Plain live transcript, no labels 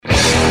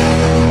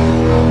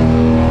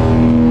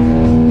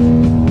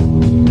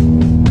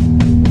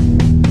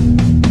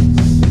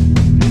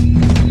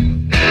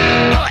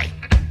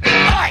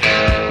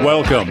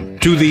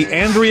to the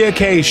Andrea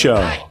Kaye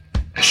Show.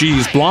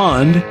 She's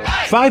blonde,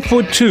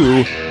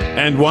 5'2",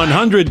 and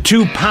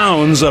 102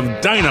 pounds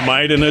of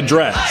dynamite in a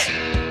dress.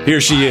 Here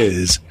she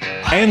is,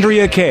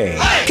 Andrea Kaye.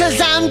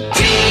 'Cause I'm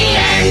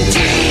TNT,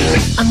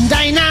 I'm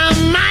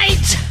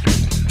dynamite,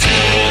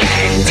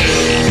 TNT,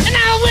 and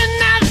I will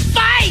not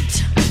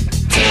fight,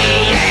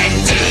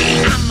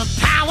 TNT, I'm a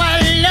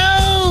power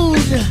load,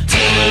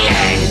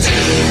 TNT,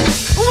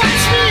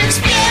 watch me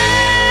explode.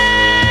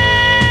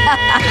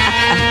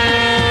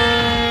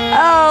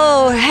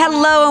 Oh,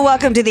 hello and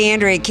welcome to the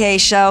Andrea Kaye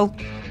Show.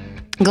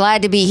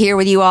 Glad to be here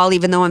with you all,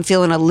 even though I'm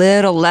feeling a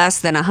little less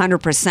than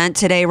 100%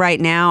 today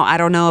right now. I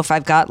don't know if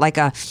I've got like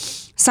a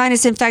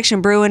sinus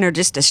infection brewing or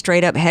just a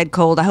straight up head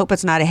cold. I hope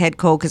it's not a head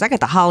cold because I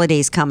got the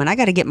holidays coming. I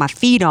got to get my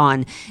feet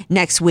on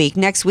next week.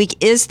 Next week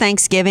is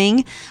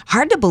Thanksgiving.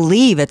 Hard to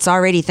believe it's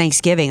already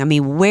Thanksgiving. I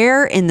mean,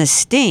 where in the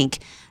stink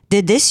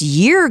did this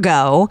year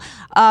go?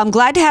 I'm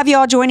glad to have you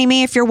all joining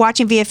me. If you're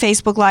watching via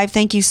Facebook Live,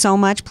 thank you so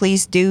much.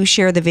 Please do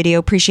share the video.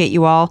 Appreciate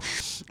you all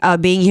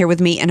being here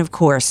with me. And of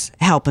course,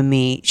 helping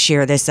me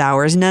share this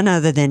hour is none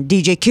other than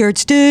DJ Carrot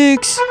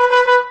Sticks.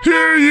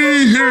 Hear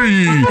ye, hear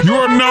ye. You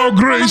are now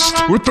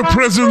graced with the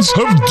presence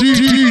of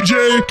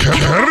DJ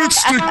Carrot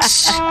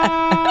Sticks.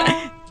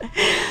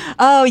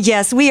 Oh,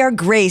 yes, we are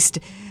graced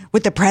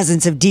with the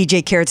presence of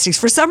DJ Carrot Sticks.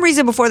 For some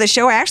reason before the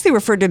show, I actually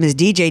referred to him as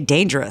DJ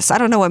Dangerous. I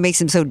don't know what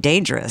makes him so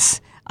dangerous.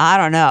 I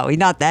don't know. He's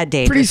not that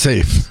dangerous.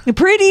 Pretty safe.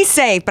 Pretty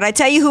safe. But I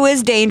tell you who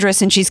is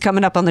dangerous, and she's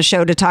coming up on the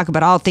show to talk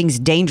about all things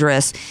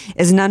dangerous,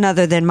 is none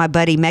other than my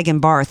buddy Megan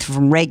Barth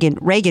from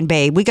Reagan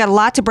Babe. We got a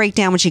lot to break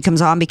down when she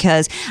comes on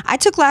because I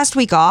took last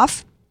week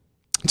off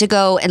to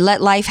go and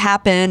let life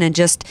happen and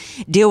just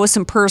deal with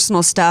some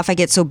personal stuff. I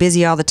get so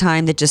busy all the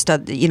time that just, a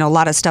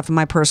lot of stuff in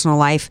my personal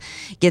life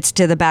gets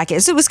to the back.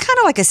 So it was kind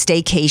of like a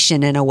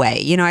staycation in a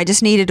way. You know, I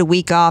just needed a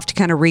week off to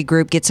kind of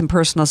regroup, get some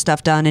personal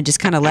stuff done, and just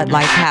kind of let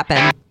life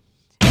happen.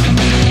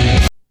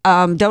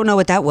 Don't know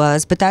what that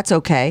was, but that's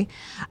okay.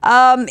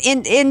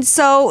 And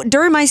so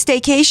during my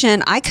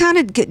staycation, I kind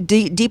of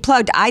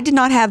deplugged. I did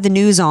not have the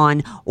news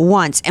on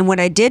once. And when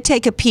I did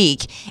take a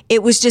peek,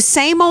 it was just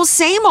same old,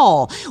 same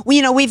old.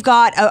 We've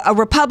got a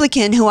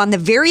Republican who on the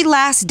very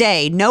last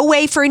day, no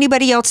way for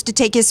anybody else to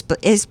take his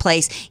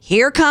place.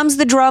 Here comes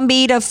the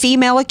drumbeat of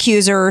female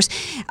accusers,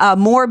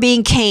 more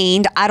being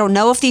caned. I don't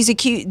know if these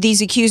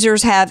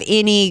accusers have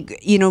any,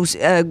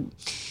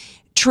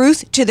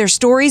 truth to their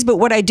stories, but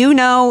what I do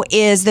know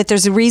is that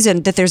there's a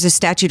reason that there's a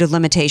statute of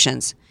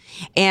limitations.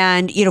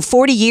 And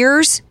 40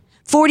 years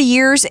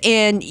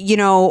and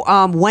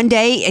one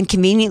day and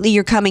conveniently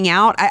you're coming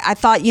out. I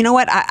thought, you know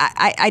what,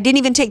 I didn't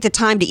even take the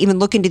time to even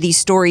look into these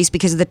stories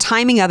because the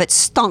timing of it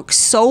stunk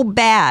so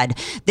bad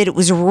that it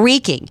was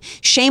reeking.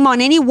 Shame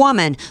on any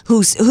woman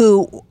who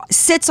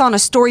sits on a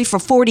story for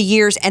 40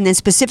 years and then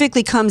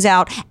specifically comes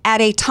out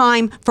at a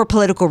time for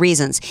political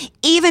reasons.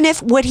 Even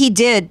if what he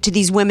did to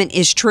these women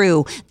is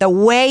true, the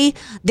way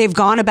they've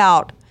gone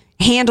about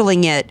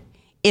handling it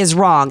is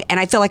wrong. And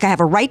I feel like I have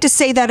a right to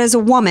say that as a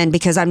woman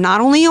because I'm not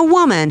only a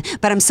woman,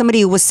 but I'm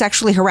somebody who was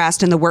sexually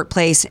harassed in the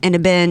workplace and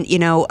have been,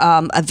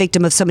 a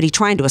victim of somebody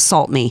trying to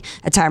assault me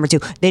a time or two.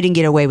 They didn't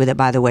get away with it,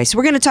 by the way. So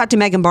we're going to talk to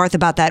Megan Barth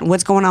about that and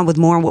what's going on with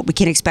more and what we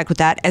can expect with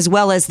that, as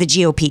well as the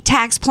GOP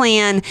tax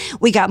plan.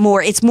 We got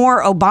more. It's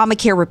more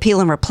Obamacare repeal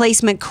and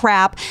replacement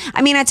crap.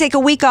 I mean, I take a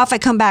week off, I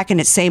come back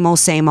and it's same old,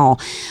 same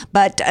old.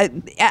 But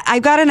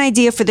I've got an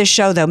idea for this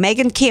show, though.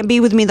 Megan can't be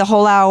with me the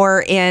whole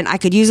hour, and I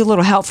could use a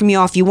little help from you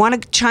all. If you want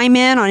to chime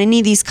in on any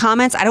of these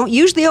comments, I don't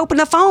usually open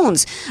the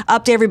phones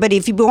up to everybody.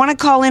 If you want to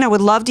call in, I would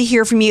love to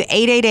hear from you.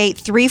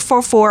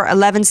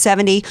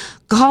 888-344-1170.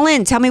 Call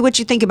in. Tell me what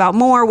you think about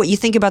more, what you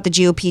think about the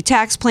GOP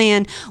tax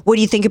plan. What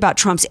do you think about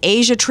Trump's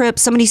Asia trip?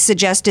 Somebody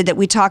suggested that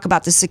we talk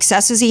about the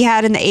successes he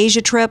had in the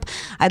Asia trip.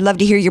 I'd love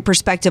to hear your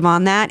perspective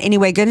on that.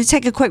 Anyway, going to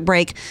take a quick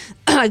break.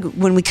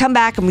 When we come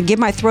back, I'm going to give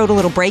my throat a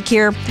little break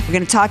here. We're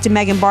going to talk to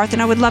Megan Barth,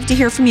 and I would love to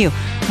hear from you.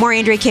 More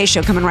Andrea Kaye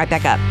Show coming right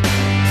back up.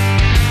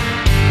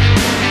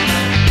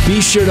 Be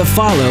sure to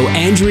follow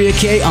Andrea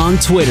Kaye on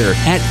Twitter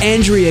at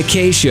Andrea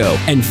Kaye Show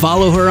and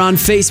follow her on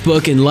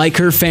Facebook and like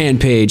her fan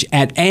page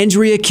at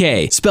Andrea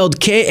Kaye, spelled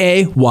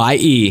Kaye.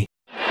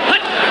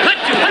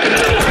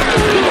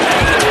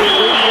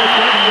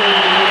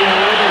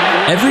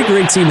 Every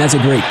great team has a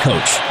great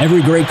coach.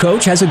 Every great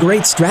coach has a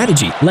great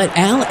strategy. Let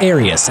Al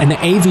Arias and the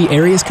AV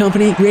Arias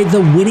Company create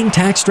the winning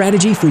tax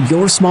strategy for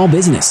your small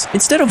business.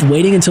 Instead of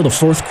waiting until the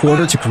fourth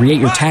quarter to create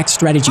your tax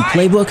strategy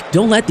playbook,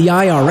 don't let the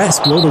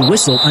IRS blow the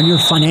whistle on your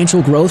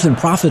financial growth and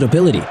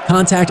profitability.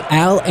 Contact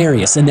Al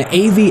Arias and the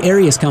AV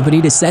Arias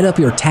Company to set up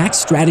your tax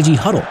strategy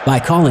huddle by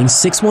calling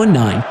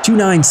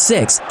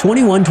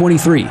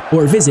 619-296-2123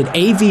 or visit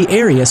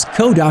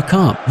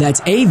avariasco.com. That's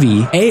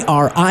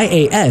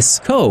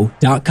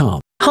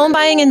AVARIASco.com. Home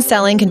buying and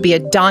selling can be a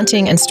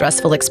daunting and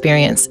stressful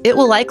experience. It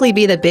will likely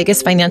be the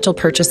biggest financial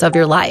purchase of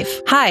your life.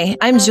 Hi,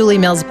 I'm Julie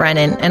Mills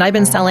Brennan, and I've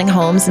been selling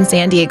homes in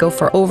San Diego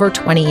for over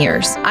 20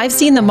 years. I've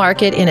seen the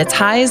market in its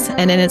highs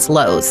and in its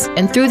lows,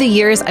 and through the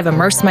years, I've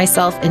immersed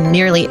myself in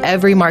nearly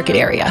every market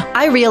area.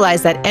 I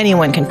realize that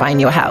anyone can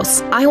find you a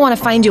house. I want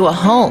to find you a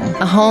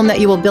home that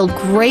you will build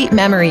great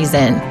memories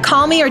in.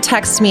 Call me or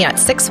text me at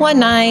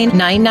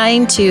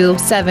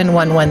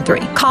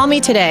 619-992-7113. Call me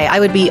today. I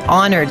would be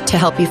honored to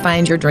help you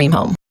find your dream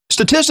home.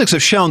 Statistics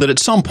have shown that at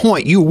some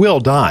point you will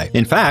die.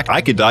 In fact,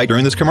 I could die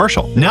during this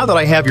commercial. Now that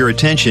I have your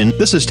attention,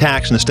 this is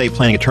tax and estate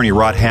planning attorney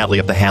Rod Hadley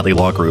of the Hadley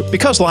Law Group.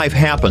 Because life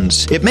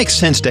happens, it makes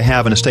sense to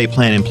have an estate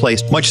plan in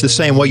place, much the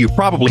same way you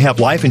probably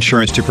have life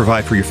insurance to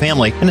provide for your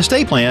family. An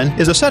estate plan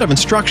is a set of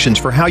instructions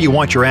for how you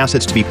want your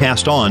assets to be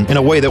passed on in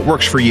a way that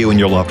works for you and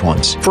your loved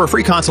ones. For a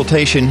free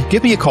consultation,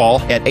 give me a call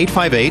at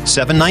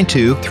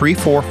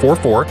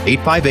 858-792-3444,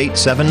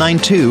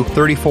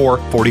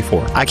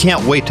 858-792-3444. I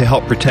can't wait to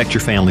help protect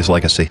your family's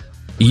legacy.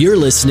 You're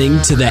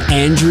listening to The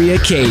Andrea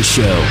Kaye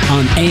Show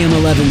on AM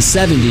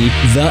 1170,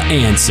 The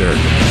Answer.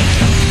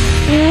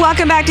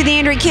 Welcome back to The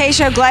Andrea Kaye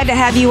Show. Glad to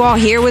have you all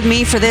here with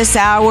me for this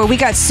hour. We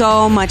got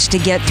so much to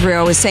get through.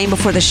 I was saying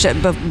before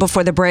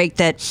the break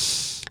that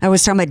I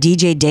was talking about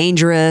DJ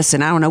Dangerous,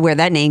 and I don't know where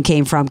that name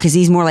came from because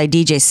he's more like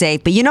DJ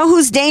Safe. But you know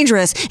who's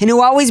dangerous and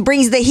who always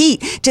brings the heat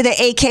to the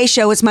AK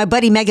Show? It's my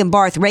buddy Megan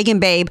Barth. Reagan,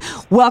 babe,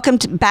 welcome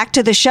back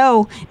to the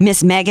show,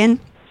 Miss Megan.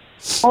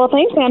 Well,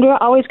 thanks, Andrea.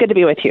 Always good to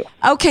be with you.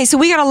 Okay, so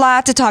we got a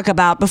lot to talk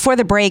about. Before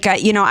the break, I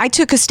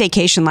took a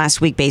staycation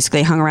last week,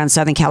 basically, hung around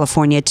Southern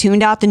California,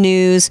 tuned out the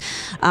news,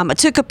 I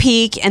took a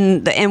peek,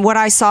 and what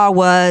I saw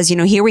was,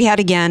 here we had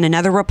again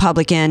another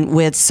Republican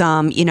with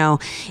some,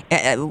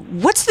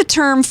 what's the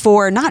term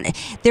for,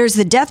 there's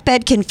the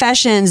deathbed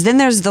confessions, then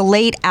there's the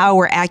late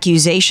hour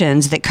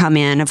accusations that come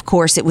in. Of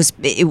course, it was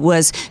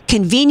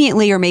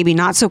conveniently or maybe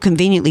not so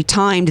conveniently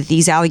timed that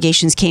these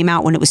allegations came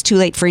out when it was too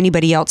late for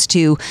anybody else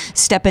to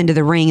step into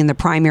the ring in the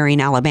primary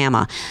in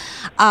Alabama.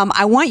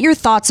 I want your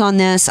thoughts on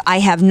this. I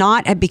have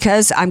not,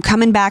 because I'm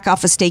coming back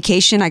off a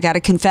staycation, I got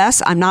to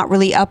confess, I'm not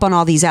really up on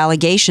all these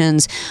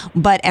allegations,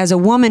 but as a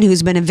woman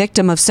who's been a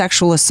victim of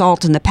sexual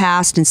assault in the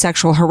past and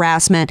sexual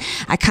harassment,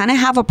 I kind of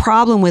have a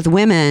problem with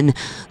women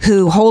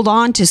who hold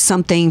on to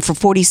something for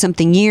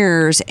 40-something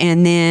years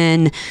and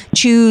then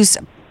choose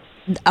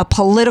a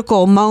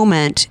political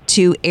moment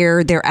to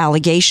air their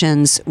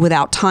allegations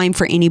without time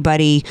for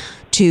anybody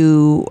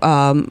to,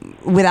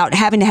 without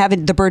having to have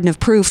the burden of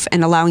proof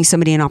and allowing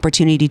somebody an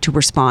opportunity to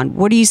respond.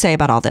 What do you say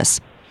about all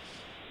this?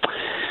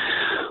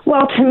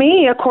 Well, to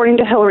me, according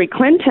to Hillary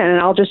Clinton, and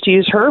I'll just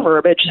use her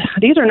verbiage,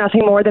 these are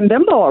nothing more than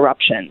bimbo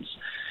eruptions.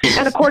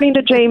 And according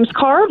to James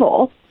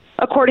Carville,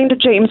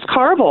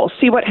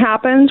 see what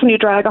happens when you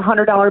drag a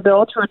 $100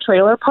 bill through a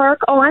trailer park?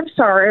 Oh, I'm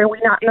sorry, are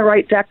we not in the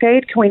right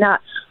decade? Can we not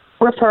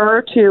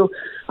refer to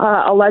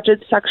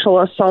alleged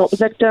sexual assault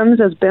victims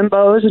as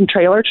bimbos and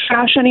trailer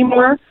trash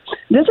anymore?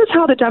 This is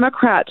how the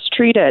Democrats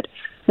treated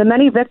the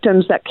many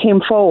victims that came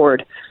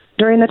forward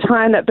during the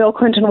time that Bill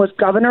Clinton was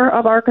governor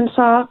of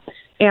Arkansas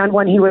and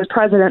when he was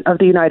president of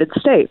the United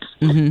States.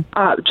 Mm-hmm.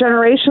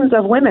 Generations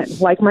of women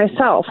like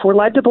myself were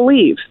led to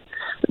believe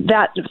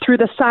that through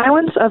the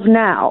silence of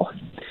NOW,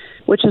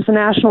 which is the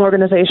National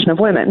Organization of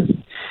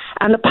Women,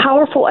 and the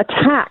powerful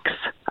attacks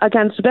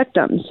against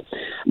victims,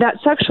 that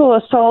sexual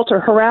assault or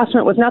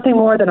harassment was nothing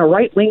more than a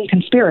right-wing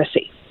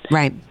conspiracy.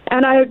 Right.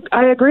 And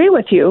I agree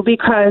with you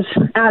because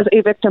as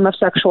a victim of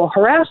sexual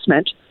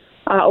harassment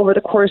over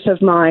the course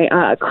of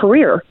my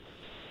career,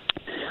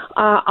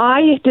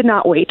 I did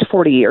not wait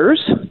 40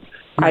 years.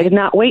 I did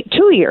not wait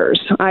 2 years.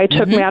 I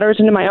took matters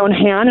into my own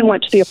hand and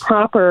went to the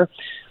proper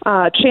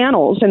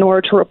channels in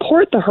order to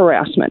report the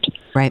harassment.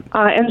 Right.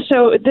 And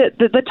so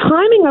the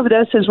timing of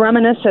this is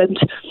reminiscent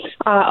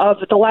of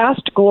the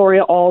last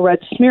Gloria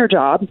Allred smear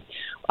job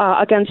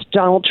against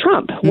Donald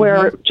Trump,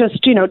 where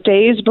just,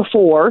 days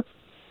before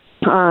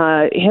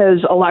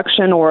his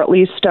election, or at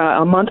least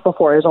a month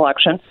before his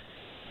election,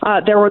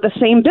 there were the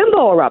same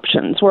bimbo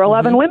eruptions where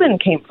 11 women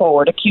came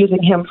forward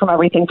accusing him from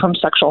everything from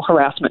sexual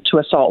harassment to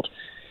assault.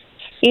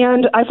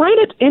 And I find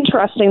it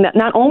interesting that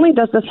not only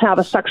does this have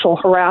a sexual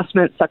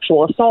harassment,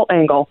 sexual assault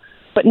angle,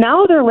 but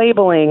now they're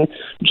labeling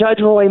Judge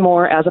Roy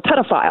Moore as a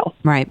pedophile.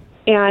 Right.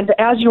 And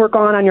as you were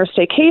gone on your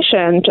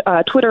staycation,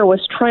 Twitter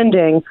was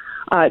trending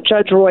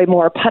Judge Roy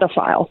Moore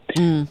pedophile.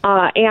 And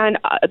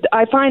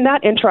I find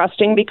that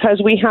interesting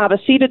because we have a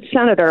seated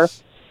senator,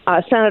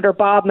 Senator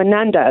Bob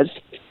Menendez,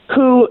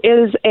 who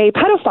is a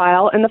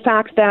pedophile in the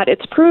fact that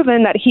it's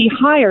proven that he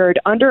hired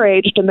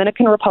underage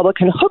Dominican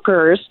Republican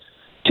hookers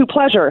to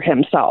pleasure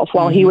himself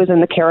while he was in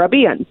the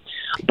Caribbean.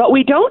 But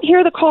we don't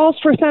hear the calls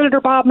for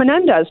Senator Bob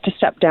Menendez to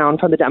step down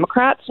from the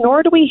Democrats,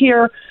 nor do we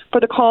hear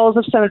for the calls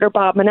of Senator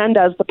Bob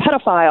Menendez, the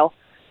pedophile,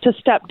 to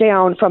step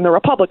down from the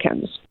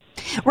Republicans.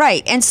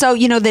 Right. And so,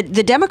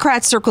 the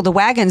Democrats circle the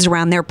wagons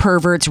around their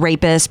perverts,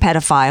 rapists,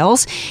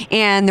 pedophiles,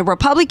 and the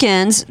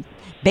Republicans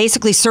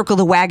basically circle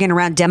the wagon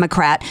around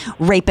Democrat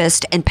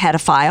rapists and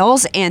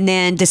pedophiles, and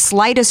then the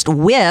slightest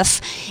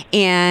whiff,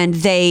 and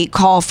they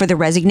call for the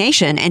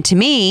resignation. And to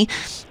me,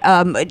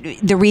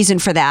 the reason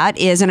for that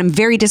is, and I'm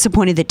very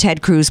disappointed that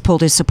Ted Cruz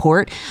pulled his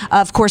support.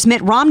 Of course,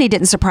 Mitt Romney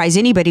didn't surprise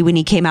anybody when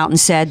he came out and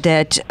said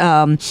that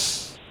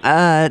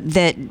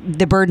that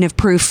the burden of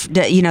proof,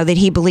 that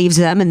he believes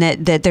them, and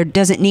that there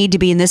doesn't need to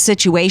be in this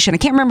situation. I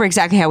can't remember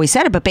exactly how he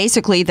said it, but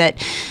basically that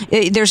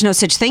there's no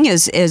such thing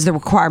as the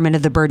requirement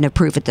of the burden of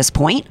proof at this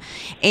point,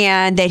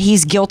 and that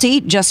he's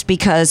guilty just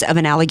because of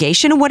an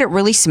allegation. And what it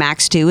really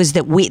smacks to is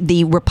that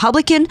the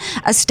Republican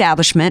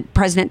establishment,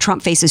 President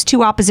Trump faces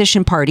two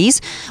opposition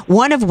parties,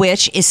 one of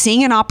which is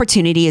seeing an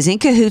opportunity, is in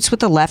cahoots with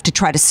the left to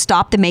try to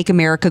stop the Make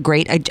America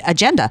Great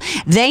agenda.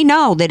 They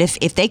know that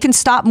if they can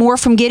stop more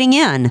from getting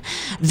in,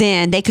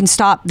 then they can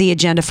stop the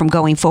agenda from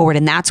going forward,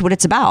 and that's what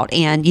it's about.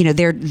 And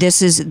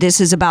this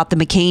is about the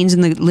McCains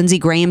and the Lindsey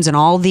Grahams and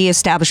all the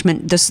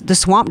establishment, the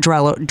swamp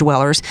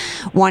dwellers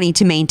wanting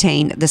to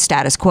maintain the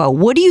status quo.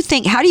 What do you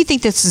think? How do you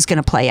think this is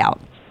going to play out?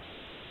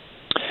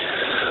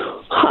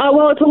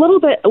 Well, it's a little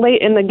bit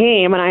late in the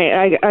game, and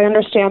I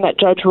understand that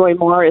Judge Roy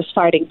Moore is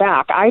fighting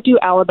back. I do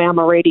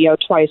Alabama radio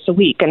twice a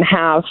week and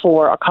have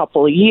for a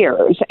couple of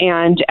years.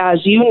 And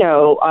as you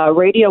know,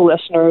 radio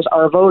listeners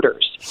are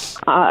voters,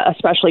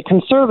 especially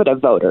conservative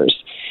voters.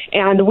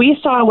 And we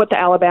saw what the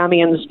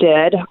Alabamians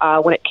did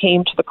when it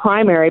came to the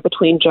primary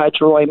between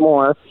Judge Roy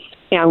Moore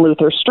and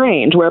Luther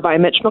Strange, whereby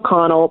Mitch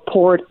McConnell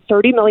poured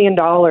 $30 million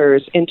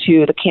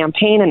into the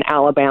campaign in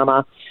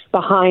Alabama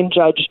behind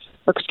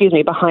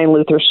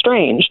Luther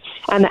Strange.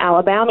 And the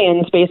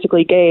Alabamians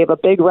basically gave a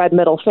big red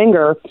middle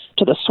finger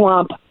to the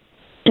swamp,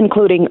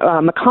 including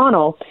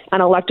McConnell,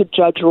 and elected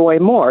Judge Roy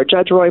Moore.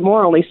 Judge Roy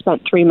Moore only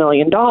spent $3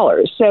 million.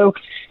 So,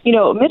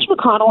 Mitch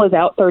McConnell is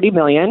out $30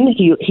 million.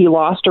 He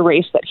lost a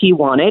race that he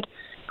wanted.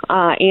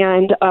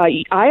 And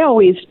I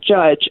always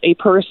judge a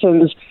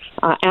person's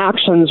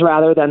actions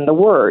rather than the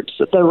words.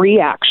 The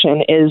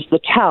reaction is the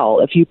tell.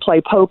 If you play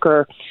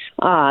poker,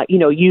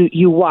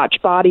 you watch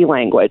body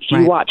language,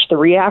 you watch the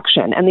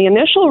reaction. And the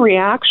initial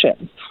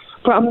reaction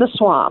from the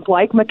swamp,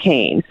 like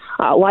McCain,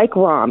 like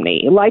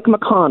Romney, like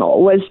McConnell,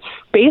 was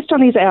based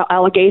on these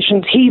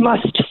allegations, he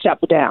must step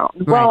down.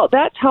 Right. Well,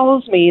 that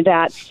tells me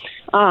that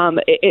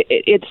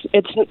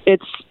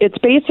it's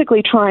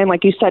basically trying,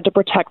 like you said, to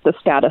protect the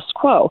status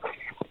quo.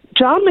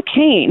 John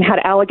McCain had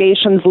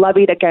allegations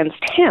levied against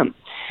him.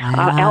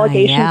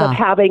 Allegations of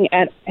having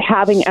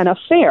an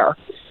affair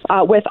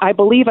with, I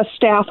believe, a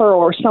staffer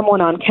or someone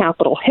on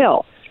Capitol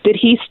Hill. Did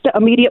he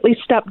immediately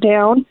step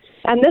down?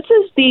 And this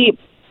is the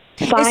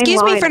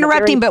Excuse me for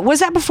interrupting, but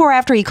was that before or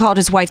after he called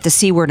his wife the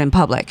C word in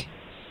public?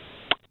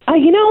 I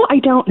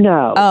don't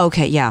know. Oh,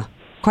 okay, yeah,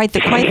 quite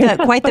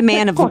the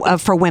man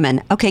for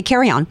women. Okay,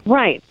 carry on.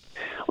 Right.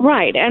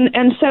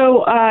 And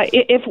so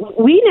if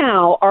we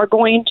now are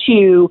going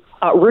to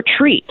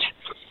retreat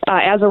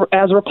as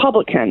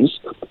Republicans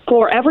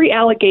for every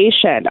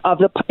allegation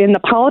in the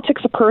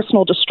politics of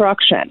personal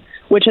destruction,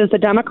 which is the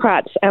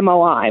Democrats'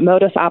 MOI,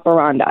 modus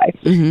operandi,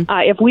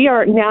 if we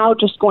are now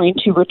just going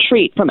to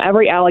retreat from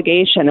every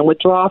allegation and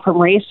withdraw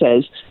from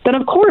races, then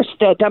of course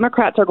the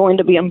Democrats are going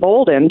to be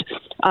emboldened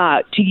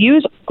to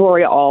use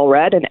Gloria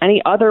Allred and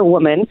any other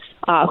woman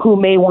who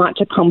may want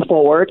to come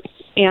forward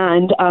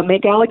and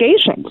make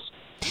allegations.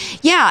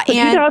 Yeah, so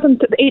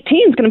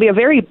 2018 is going to be a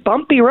very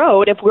bumpy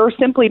road if we're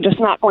simply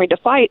just not going to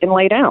fight and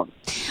lay down.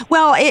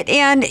 Well, I've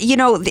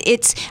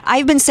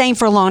been saying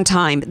for a long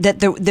time that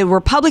the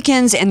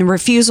Republicans and the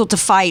refusal to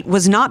fight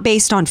was not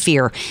based on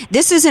fear.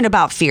 This isn't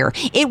about fear.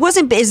 It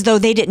wasn't as though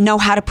they didn't know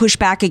how to push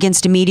back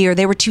against the media or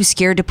they were too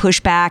scared to push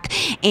back.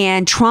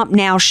 And Trump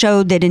now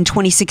showed that in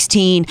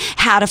 2016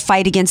 how to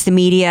fight against the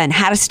media and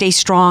how to stay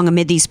strong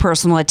amid these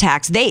personal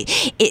attacks.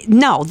 This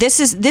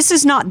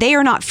is not. They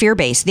are not fear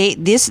based.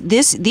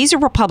 These are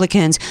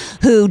Republicans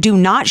who do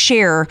not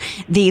share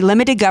the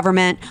limited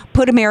government,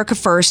 put America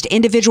first,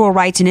 individual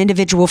rights and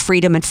individual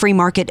freedom and free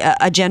market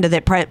agenda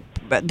that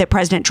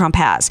President Trump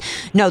has.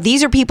 No,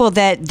 these are people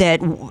that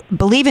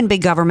believe in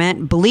big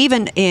government, believe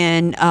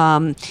in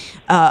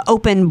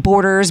open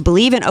borders,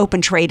 believe in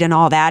open trade and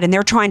all that, and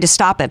they're trying to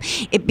stop him.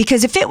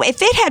 Because if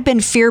it had been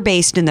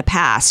fear-based in the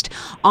past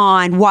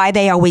on why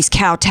they always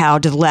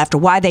kowtowed to the left or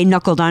why they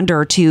knuckled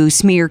under to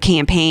smear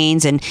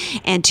campaigns and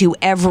to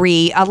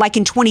every, like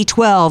in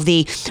 2012,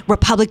 the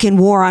Republican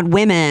war on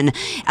women,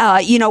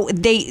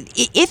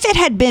 if it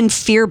had been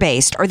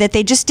fear-based or that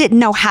they just didn't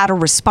know how to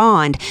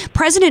respond,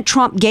 President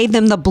Trump gave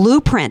them the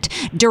blueprint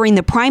during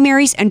the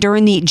primaries and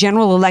during the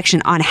general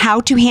election on how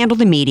to handle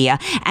the media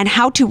and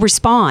how to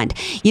respond.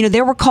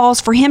 There were calls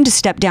for him to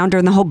step down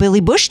during the whole Billy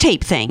Bush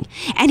tape thing.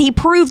 And he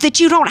proved that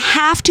you don't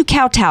have to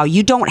kowtow.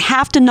 You don't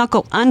have to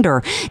knuckle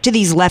under to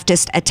these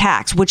leftist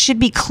attacks, which should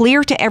be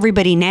clear to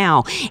everybody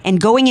now.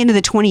 And going into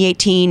the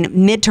 2018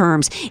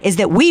 midterms is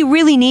that we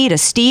really need a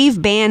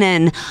Steve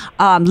Bannon,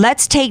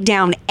 let's take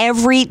down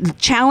every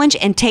challenge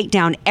and take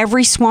down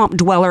every swamp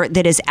dweller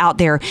that is out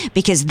there,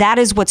 because that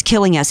is what's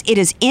killing us. It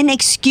is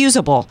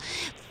inexcusable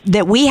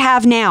that we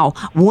have now,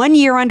 1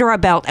 year under our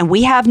belt, and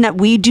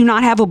we do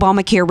not have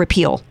Obamacare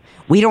repeal.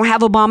 We don't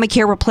have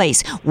Obamacare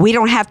replace. We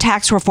don't have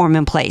tax reform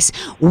in place.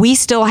 We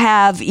still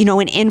have,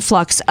 an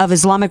influx of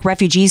Islamic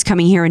refugees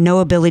coming here and no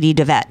ability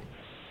to vet.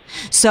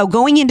 So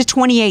going into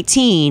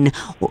 2018,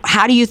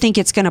 how do you think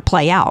it's going to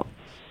play out?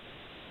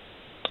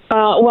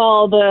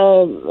 Well,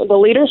 the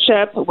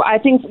leadership, I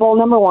think,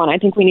 number one, I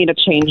think we need a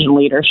change in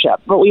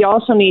leadership, but we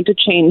also need to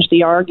change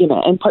the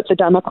argument and put the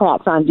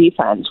Democrats on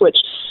defense, which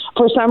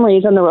for some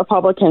reason the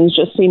Republicans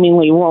just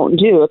seemingly won't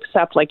do,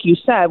 except, like you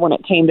said, when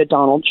it came to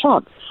Donald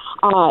Trump.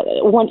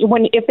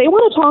 If they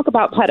want to talk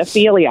about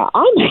pedophilia,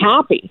 I'm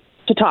happy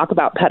to talk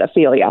about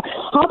pedophilia.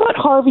 How about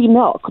Harvey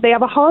Milk? They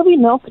have a Harvey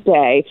Milk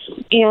Day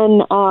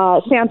in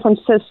San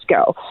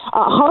Francisco.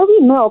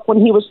 Harvey Milk,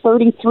 when he was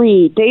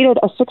 33, dated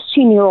a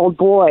 16-year-old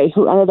boy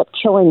who ended up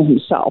killing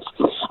himself.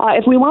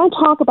 If we want to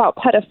talk about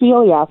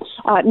pedophilia,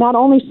 not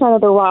only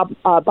Senator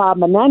Bob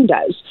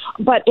Menendez,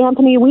 but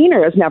Anthony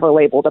Weiner is never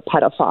labeled a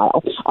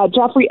pedophile.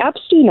 Jeffrey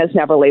Epstein is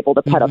never labeled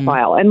a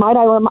pedophile. And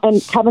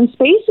and Kevin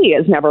Spacey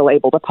is never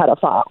labeled a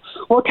pedophile.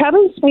 Well,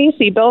 Kevin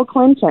Spacey, Bill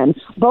Clinton,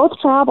 both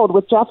traveled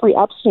with Jeffrey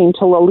Epstein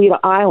to Lolita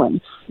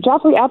Island.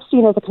 Jeffrey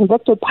Epstein is a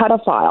convicted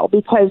pedophile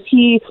because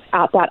he,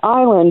 at that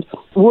island,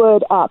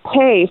 would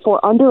pay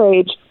for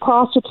underage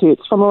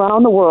prostitutes from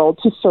around the world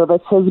to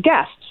service his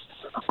guests.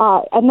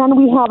 And then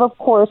we have, of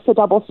course, the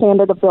double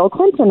standard of Bill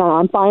Clinton. And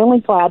I'm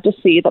finally glad to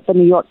see that the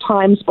New York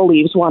Times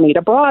believes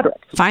Juanita Broaddrick.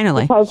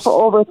 Finally. Because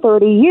for over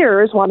 30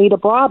 years, Juanita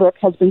Broaddrick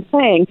has been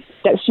saying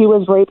that she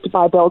was raped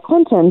by Bill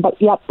Clinton,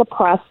 but yet the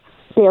press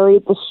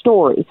buried the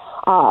story,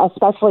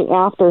 especially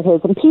after his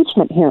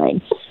impeachment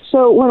hearing.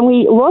 So when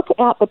we look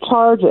at the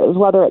charges,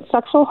 whether it's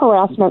sexual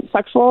harassment,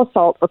 sexual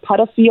assault, or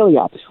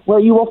pedophilia, where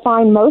you will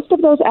find most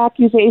of those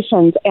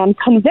accusations and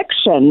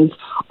convictions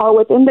are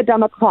within the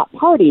Democrat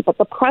Party, but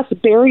the press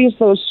buries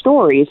those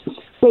stories.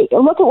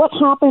 Look at what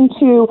happened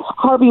to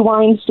Harvey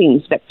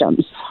Weinstein's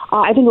victims.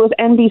 I think it was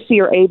NBC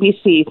or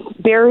ABC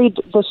buried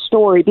the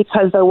story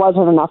because there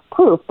wasn't enough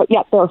proof, but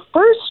yet they're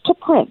first to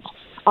print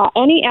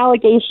any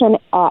allegation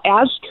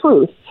as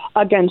truth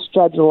against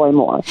Judge Roy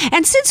Moore.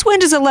 And since when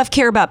does the left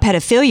care about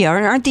pedophilia?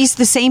 Aren't these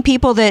the same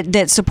people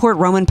that support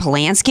Roman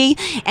Polanski?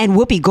 And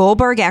Whoopi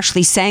Goldberg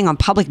actually saying on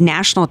public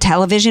national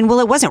television, well,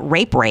 it wasn't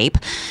rape. She,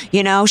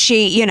 the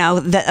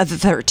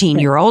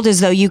 13-year-old, as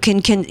though you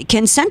can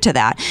consent to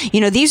that.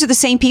 These are the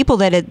same people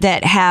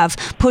that have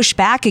pushed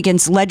back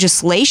against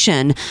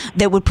legislation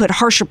that would put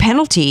harsher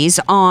penalties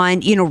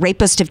on,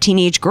 rapists of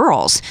teenage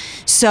girls.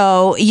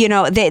 So,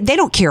 they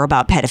don't care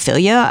about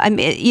pedophilia. I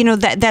mean,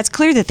 that's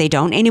clear that they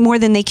don't any more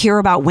than they care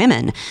about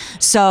women.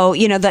 So,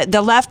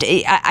 the left,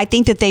 I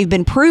think that they've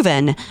been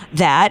proven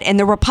that. And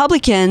the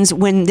Republicans,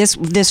 when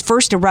this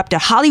first erupted,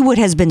 Hollywood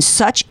has been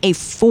such a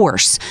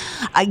force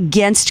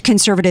against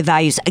conservative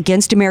values,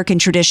 against American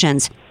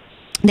traditions.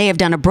 They have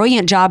done a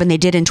brilliant job, and they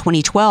did in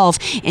 2012,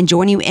 in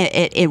joining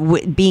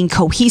it being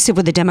cohesive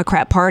with the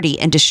Democrat Party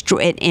and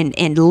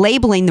and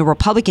labeling the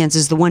Republicans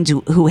as the ones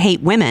who hate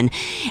women.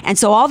 And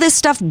so all this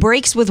stuff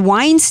breaks with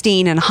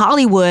Weinstein and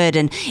Hollywood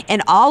and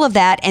all of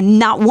that, and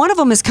not one of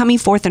them is coming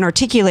forth and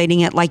articulating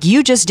it like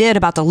you just did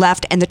about the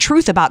left and the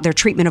truth about their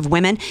treatment of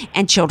women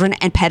and children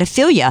and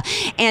pedophilia.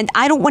 And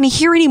I don't want to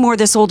hear any more of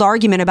this old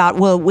argument about,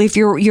 well, if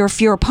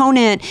your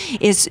opponent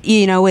is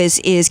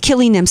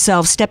killing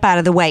themselves, step out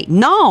of the way.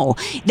 No.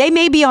 They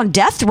may be on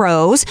death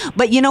rows,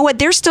 but you know what?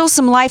 There's still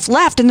some life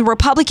left, and the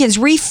Republicans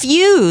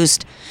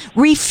refused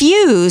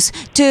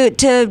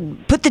to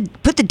put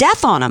the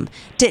death on them,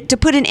 to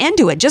put an end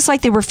to it. Just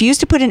like they refused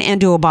to put an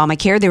end to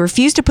Obamacare, they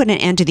refused to put an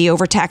end to the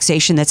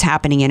overtaxation that's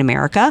happening in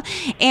America.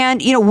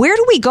 And where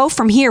do we go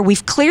from here?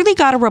 We've clearly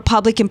got a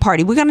Republican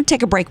Party. We're going to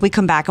take a break. We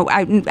come back.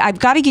 I've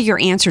got to get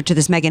your answer to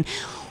this, Megan.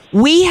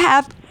 We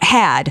have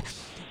had,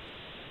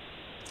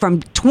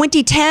 from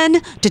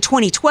 2010 to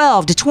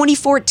 2012 to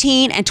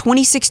 2014 and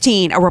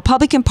 2016, a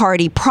Republican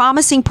Party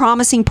promising.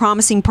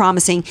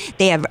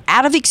 They have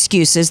out of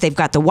excuses. They've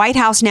got the White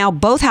House now,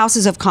 both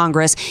houses of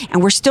Congress,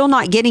 and we're still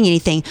not getting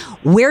anything.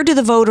 Where do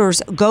the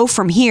voters go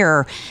from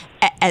here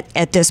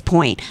at this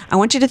point? I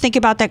want you to think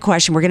about that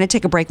question. We're going to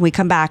take a break. When we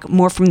come back,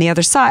 more from the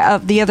other side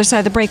of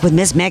the break with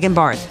Ms. Megan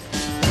Barth.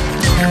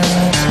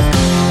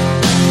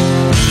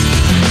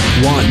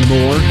 Want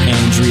more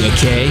Andrea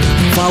Kaye?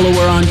 Follow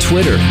her on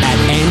Twitter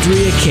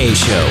 @Andrea Kaye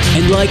Show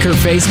and like her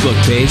Facebook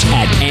page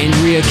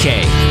 @Andrea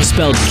Kaye,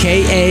 spelled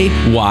Kaye.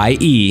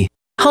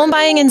 Home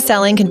buying and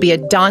selling can be a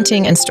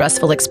daunting and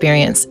stressful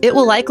experience. It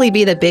will likely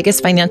be the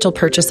biggest financial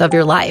purchase of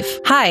your life.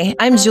 Hi,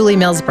 I'm Julie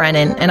Mills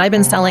Brennan, and I've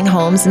been selling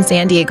homes in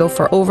San Diego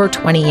for over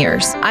 20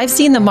 years. I've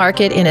seen the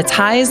market in its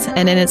highs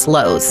and in its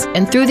lows,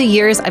 and through the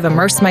years, I've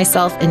immersed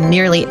myself in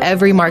nearly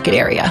every market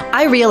area.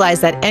 I realize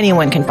that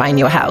anyone can find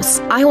you a house.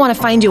 I want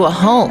to find you a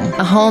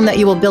home that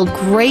you will build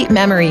great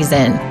memories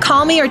in.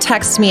 Call me or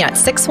text me at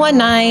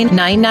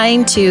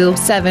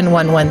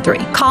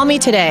 619-992-7113. Call me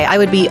today. I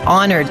would be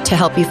honored to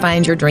help you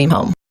find your dream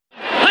home.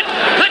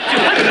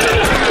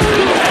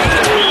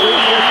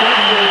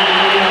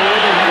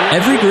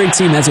 Every great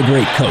team has a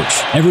great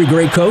coach. Every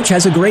great coach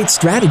has a great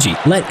strategy.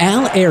 Let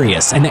Al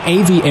Arias and the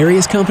AV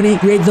Arias Company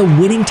create the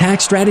winning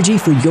tax strategy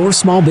for your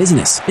small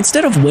business.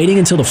 Instead of waiting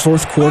until the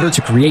fourth quarter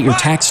to create your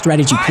tax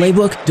strategy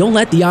playbook, don't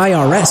let the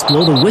IRS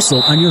blow the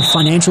whistle on your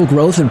financial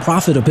growth and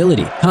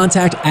profitability.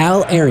 Contact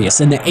Al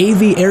Arias and the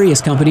AV Arias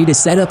Company to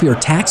set up your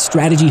tax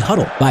strategy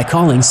huddle by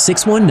calling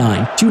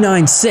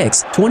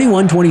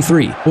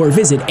 619-296-2123 or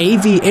visit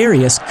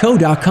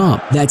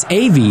avariasco.com. That's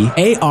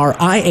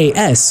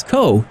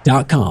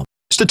avariasco.com.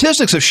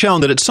 Statistics have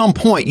shown that at some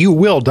point you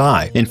will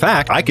die. In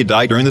fact, I could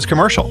die during this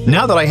commercial.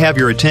 Now that I have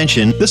your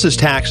attention, this is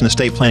tax and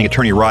estate planning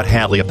attorney Rod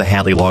Hadley of the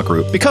Hadley Law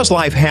Group. Because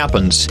life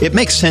happens, it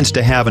makes sense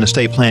to have an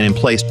estate plan in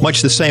place,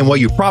 much the same way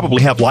you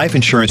probably have life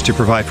insurance to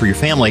provide for your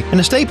family. An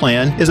estate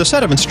plan is a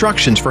set of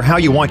instructions for how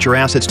you want your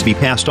assets to be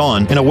passed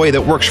on in a way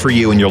that works for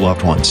you and your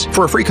loved ones.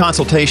 For a free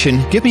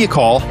consultation, give me a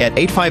call at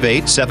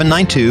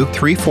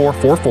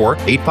 858-792-3444,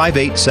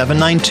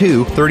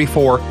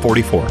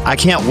 858-792-3444. I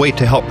can't wait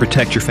to help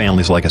protect your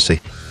family's legacy.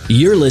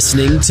 You're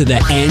listening to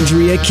The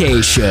Andrea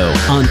Kaye Show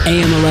on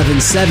AM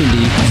 1170,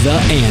 The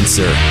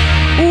Answer.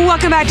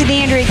 Welcome back to the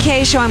Andrea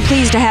Kaye Show. I'm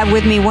pleased to have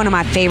with me one of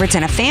my favorites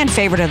and a fan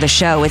favorite of the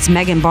show. It's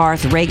Megan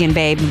Barth, Reagan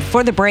Babe.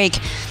 Before the break,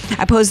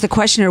 I posed the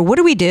question, what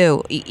do we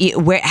do?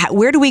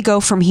 Where do we go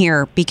from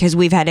here? Because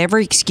we've had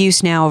every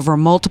excuse now over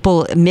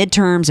multiple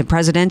midterms and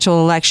presidential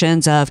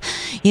elections of,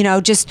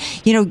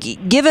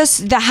 give us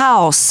the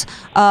House.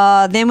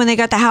 Then when they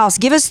got the House,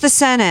 give us the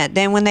Senate.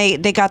 Then when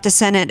they got the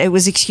Senate, it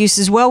was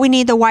excuses. Well, we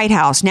need the White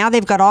House. Now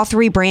they've got all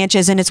three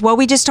branches and it's,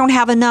 we just don't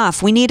have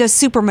enough. We need a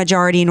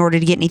supermajority in order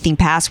to get anything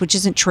passed, which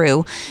isn't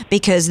true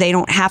because they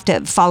don't have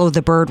to follow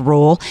the Byrd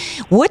rule.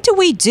 What do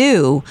we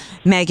do,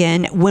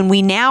 Megan, when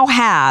we now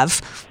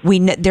have,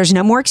 there's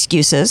no more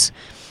excuses.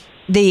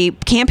 The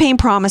campaign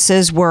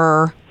promises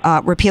were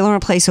repeal and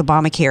replace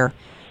Obamacare,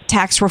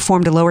 tax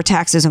reform to lower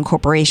taxes on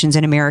corporations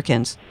and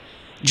Americans,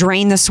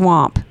 drain the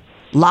swamp,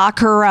 lock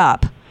her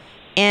up,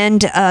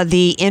 end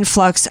the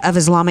influx of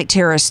Islamic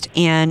terrorists,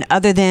 and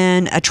other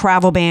than a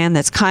travel ban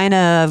that's kind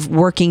of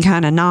working,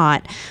 kind of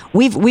not,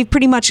 we've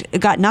pretty much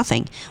got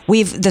nothing.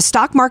 The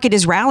stock market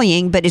is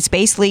rallying, but it's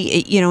basically,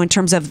 in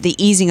terms of the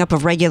easing up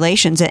of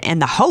regulations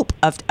and the hope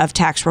of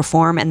tax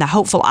reform and the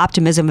hopeful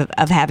optimism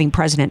of having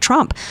President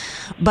Trump.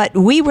 But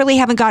we really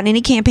haven't gotten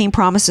any campaign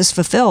promises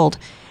fulfilled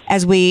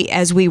as we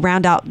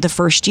round out the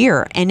first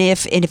year. And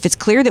if it's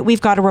clear that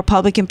we've got a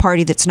Republican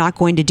Party that's not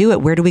going to do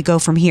it, where do we go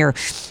from here?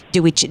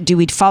 Do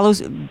we follow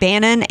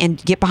Bannon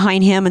and get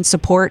behind him and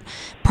support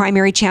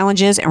primary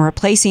challenges and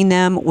replacing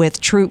them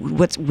with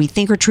what we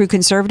think are true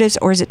conservatives,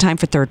 or is it time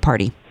for third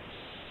party?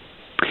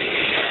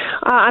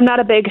 I'm not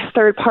a big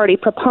third-party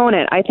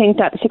proponent. I think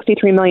that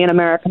 63 million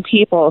American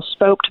people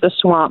spoke to the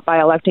swamp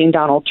by electing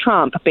Donald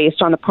Trump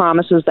based on the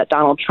promises that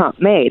Donald Trump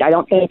made. I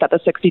don't think that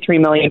the 63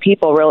 million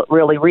people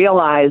really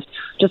realized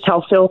just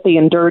how filthy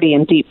and dirty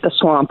and deep the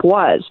swamp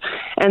was.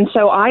 And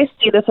so I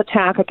see this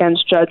attack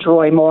against Judge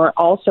Roy Moore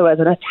also as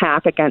an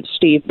attack against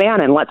Steve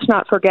Bannon. Let's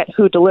not forget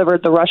who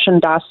delivered the Russian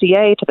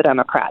dossier to the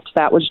Democrats.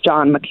 That was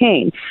John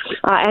McCain.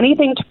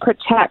 Anything to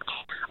protect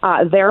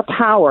their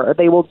power,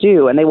 they will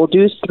do, and they will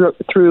do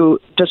through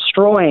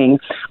destroying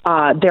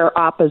their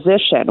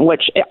opposition,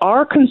 which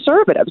are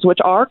conservatives, which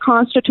are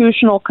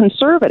constitutional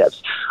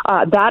conservatives.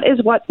 That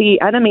is what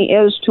the enemy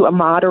is to a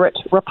moderate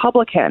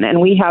Republican, and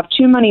we have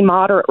too many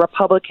moderate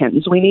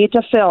Republicans. We need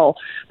to fill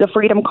the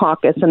Freedom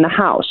Caucus in the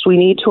House. We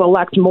need to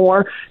elect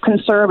more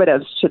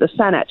conservatives to the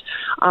Senate,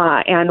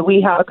 and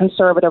we have a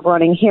conservative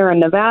running here in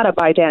Nevada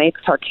by the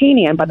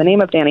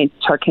name of Danny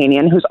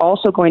Tarkanian, who's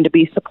also going to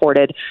be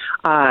supported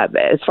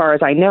as far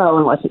as I know,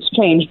 unless it's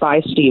changed,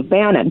 by Steve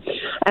Bannon.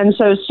 And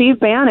so Steve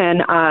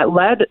Bannon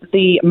led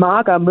the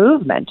MAGA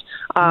movement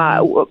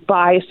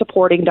by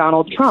supporting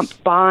Donald Trump,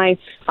 by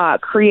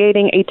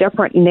creating a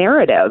different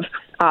narrative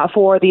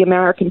for the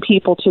American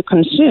people to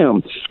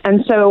consume.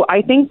 And so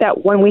I think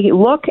that when we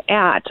look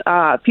at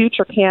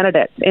future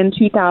candidates in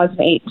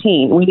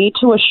 2018, we need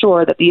to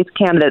assure that these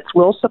candidates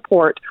will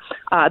support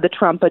the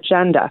Trump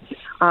agenda,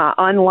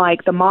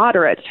 unlike the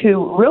moderates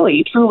who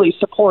really, truly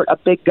support a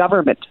big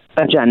government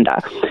agenda.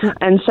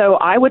 And so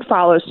I would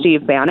follow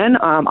Steve Bannon.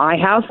 I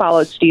have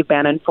followed Steve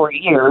Bannon for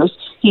years.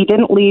 He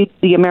didn't lead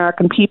the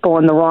American people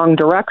in the wrong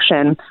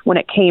direction when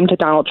it came to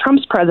Donald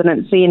Trump's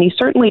presidency, and he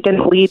certainly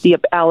didn't lead the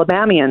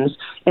Alabamians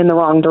in the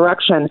wrong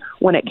direction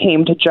when it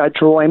came to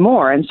Judge Roy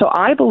Moore. And so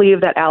I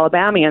believe that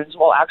Alabamians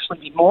will actually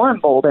be more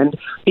emboldened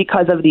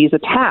because of these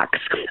attacks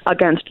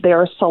against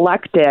their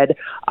selected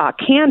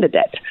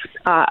candidate.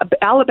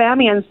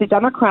 Alabamians, the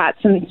Democrats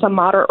and some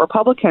moderate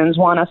Republicans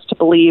want us to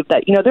believe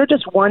that, they're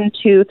just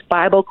one-tooth,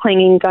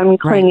 Bible-clinging,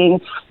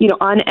 gun-clinging,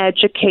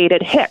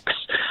 uneducated hicks.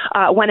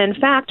 When in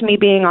fact, me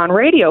being on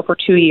radio for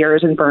 2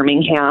 years in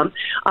Birmingham,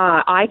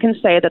 I can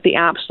say that the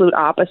absolute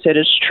opposite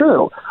is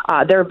true.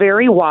 They're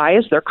very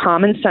wise. They're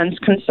common-sense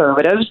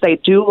conservatives. They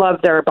do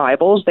love their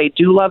Bibles. They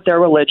do love their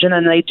religion,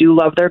 and they do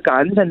love their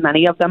guns, and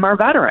many of them are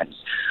veterans.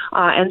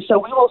 And so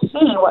we will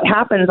see what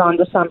happens on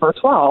December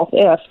 12th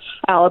if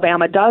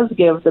Alabama does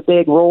give the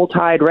big roll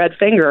tide red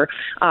finger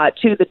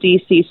to the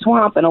D.C.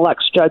 swamp and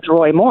elects Judge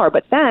Roy Moore.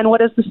 But then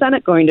what is the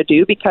Senate going to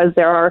do? Because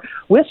there are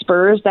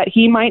whispers that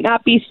he might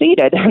not be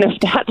seated. And if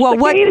that's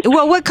the case,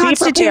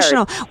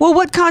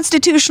 what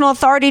constitutional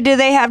authority do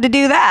they have to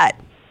do that?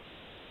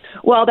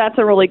 Well, that's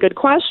a really good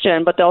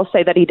question, but they'll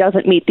say that he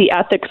doesn't meet the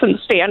ethics and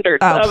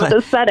standards of the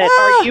Senate.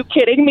 Are you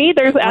kidding me?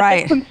 There's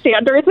ethics and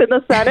standards in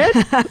the Senate?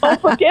 Oh,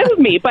 forgive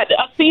me, but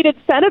a seated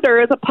senator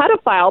is a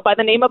pedophile by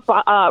the name of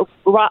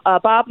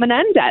Bob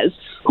Menendez,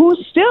 who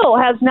still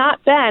has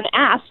not been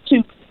asked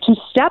to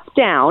step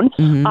down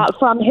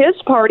from his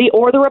party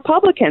or the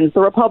Republicans. The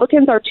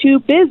Republicans are too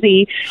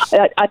busy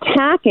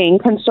attacking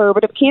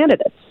conservative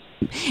candidates.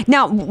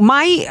 Now,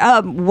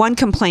 my one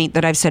complaint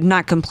that I've said,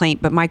 not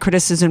complaint, but my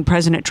criticism of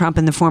President Trump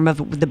in the form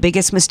of the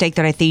biggest mistake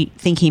that I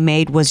think he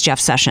made was Jeff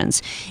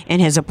Sessions in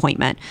his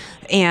appointment.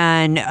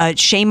 And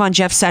shame on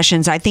Jeff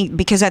Sessions,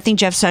 because I think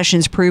Jeff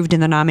Sessions proved in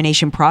the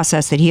nomination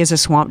process that he is a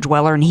swamp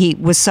dweller, and he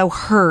was so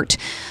hurt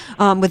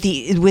with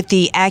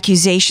the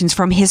accusations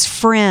from his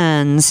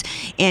friends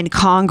in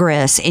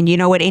Congress. And you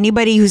know what?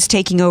 Anybody who's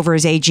taking over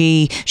as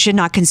AG should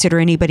not consider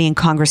anybody in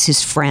Congress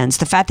his friends.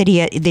 The fact that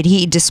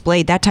he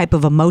displayed that type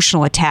of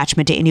emotional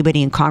attachment to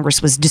anybody in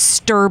Congress was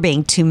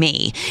disturbing to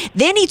me.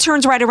 Then he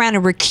turns right around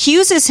and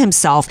recuses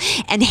himself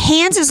and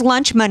hands his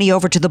lunch money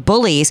over to the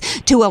bullies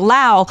to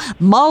allow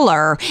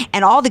Mueller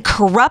and all the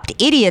corrupt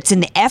idiots in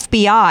the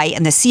FBI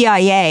and the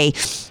CIA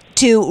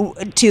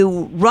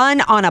to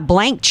run on a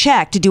blank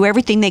check to do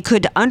everything they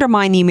could to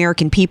undermine the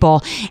American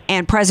people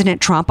and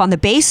President Trump on the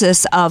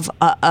basis of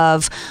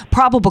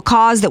probable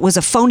cause that was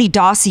a phony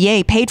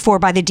dossier paid for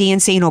by the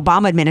DNC and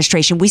Obama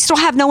administration. We still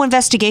have no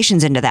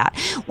investigations into that.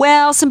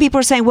 Well, some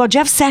people are saying, well,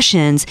 Jeff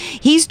Sessions,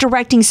 he's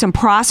directing some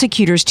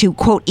prosecutors to,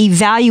 quote,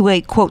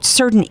 evaluate, quote,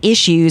 certain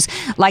issues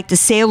like the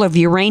sale of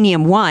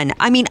Uranium One.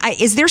 I mean,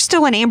 is there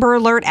still an Amber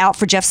Alert out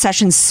for Jeff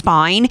Sessions'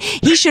 spine?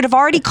 He should have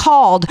already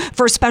called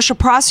for a special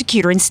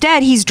prosecutor. Instead,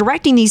 he's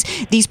directing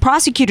these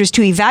prosecutors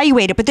to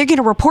evaluate it, but they're going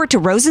to report to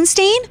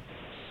Rosenstein?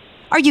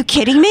 Are you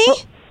kidding me?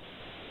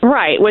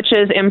 Right, which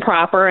is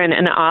improper and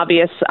an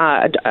obvious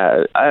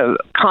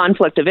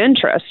conflict of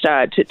interest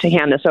to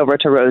hand this over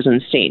to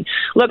Rosenstein.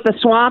 Look, the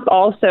swamp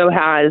also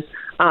has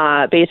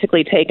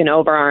basically taken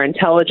over our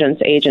intelligence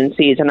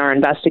agencies and our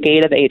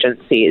investigative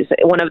agencies.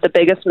 One of the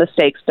biggest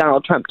mistakes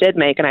Donald Trump did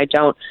make, and I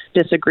don't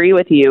disagree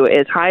with you,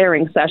 is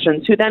hiring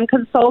Sessions, who then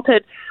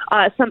consulted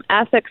some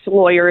ethics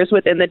lawyers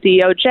within the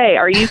DOJ.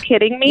 Are you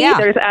kidding me? Yeah.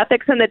 There's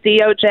ethics in the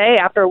DOJ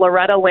after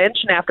Loretta Lynch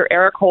and after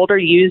Eric Holder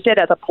used it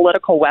as a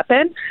political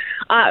weapon.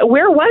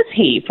 Where was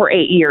he for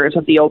 8 years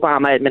of the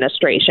Obama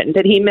administration?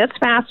 Did he miss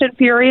Fast and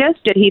Furious?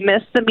 Did he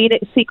miss the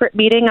secret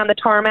meeting on the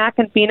tarmac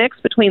in Phoenix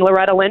between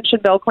Loretta Lynch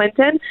and Bill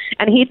Clinton?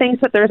 And he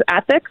thinks that there's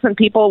ethics and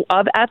people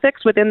of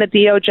ethics within the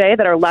DOJ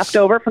that are left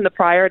over from the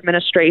prior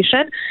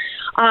administration.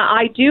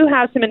 I do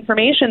have some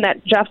information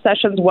that Jeff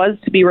Sessions was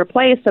to be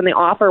replaced, and the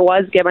offer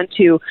was given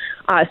to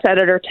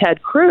Senator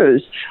Ted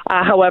Cruz.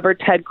 However,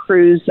 Ted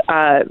Cruz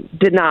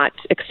did not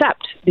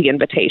accept the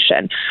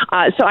invitation.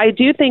 So I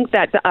do think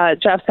that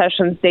Jeff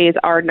Sessions' days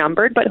are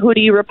numbered, but who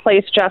do you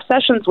replace Jeff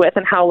Sessions with,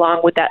 and how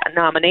long would that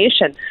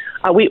nomination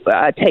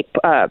take?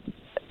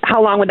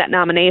 How long would that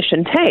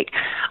nomination take,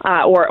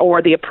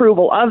 or the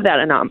approval of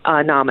that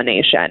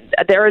nomination?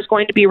 There is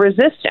going to be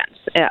resistance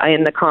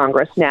in the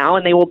Congress now,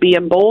 and they will be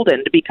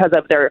emboldened because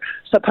of their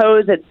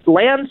supposed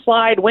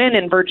landslide win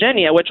in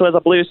Virginia, which was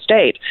a blue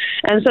state.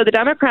 And so the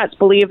Democrats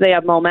believe they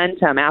have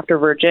momentum after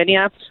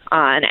Virginia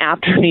and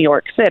after New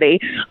York City,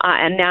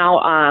 and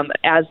now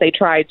as they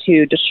try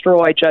to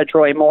destroy Judge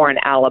Roy Moore in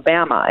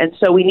Alabama. And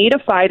so we need a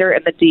fighter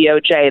in the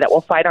DOJ that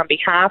will fight on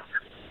behalf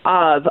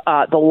of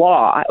the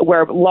law,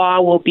 where law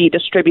will be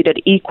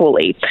distributed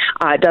equally.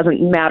 It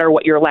doesn't matter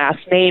what your last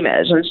name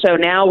is. And so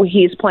now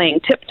he's playing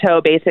tiptoe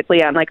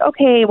basically on like,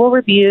 okay, we'll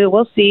review,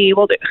 we'll see,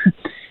 we'll do.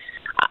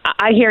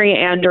 I hear you,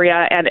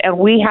 Andrea, and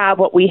we have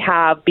what we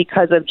have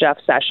because of Jeff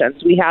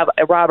Sessions. We have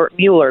a Robert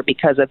Mueller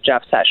because of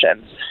Jeff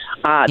Sessions.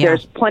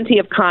 There's plenty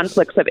of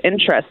conflicts of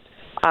interest,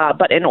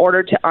 but in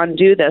order to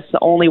undo this, the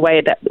only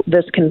way that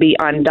this can be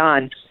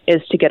undone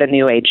is to get a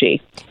new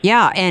AG.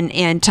 Yeah,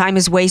 and time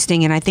is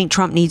wasting, and I think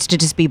Trump needs to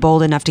just be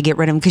bold enough to get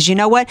rid of him, because you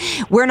know what?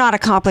 We're not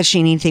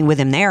accomplishing anything with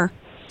him there.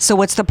 So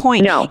what's the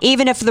point? No.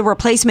 Even if the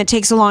replacement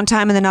takes a long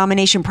time in the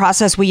nomination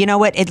process, well, you know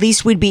what? At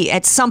least we'd be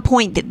at some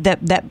point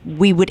that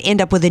we would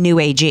end up with a new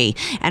AG.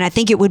 And I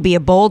think it would be a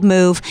bold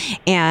move,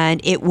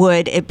 and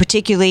it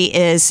particularly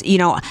is,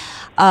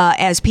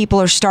 as people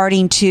are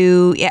starting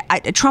to,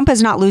 Trump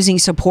is not losing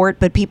support,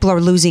 but people are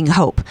losing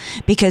hope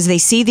because they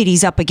see that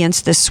he's up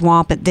against this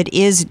swamp that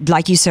is,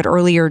 like you said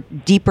earlier,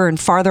 deeper and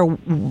farther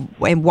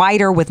and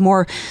wider with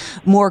more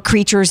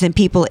creatures than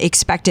people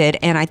expected.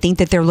 And I think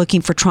that they're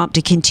looking for Trump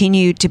to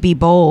continue to be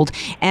bold.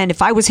 And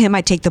if I was him,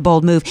 I'd take the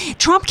bold move.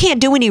 Trump can't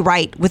do any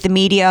right with the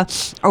media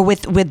or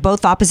with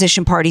both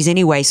opposition parties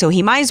anyway. So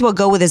he might as well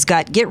go with his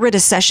gut, get rid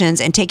of Sessions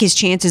and take his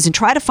chances and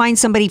try to find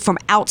somebody from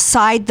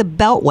outside the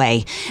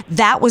Beltway.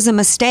 That that was a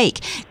mistake.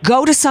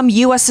 Go to some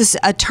U.S.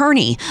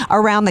 attorney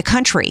around the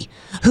country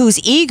who's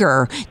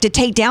eager to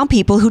take down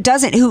people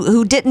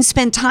who didn't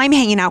spend time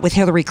hanging out with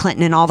Hillary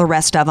Clinton and all the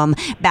rest of them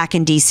back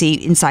in D.C.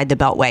 inside the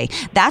Beltway.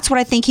 That's what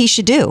I think he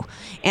should do.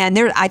 And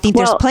I think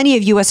there's plenty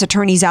of U.S.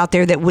 attorneys out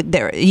there that would,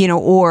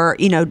 or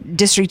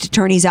district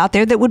attorneys out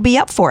there that would be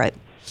up for it.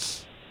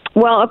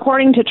 Well,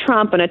 according to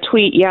Trump in a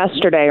tweet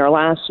yesterday or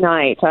last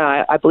night,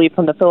 I believe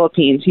from the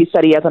Philippines, he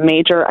said he has a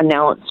major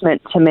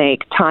announcement to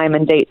make, time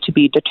and date to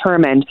be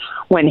determined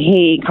when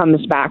he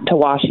comes back to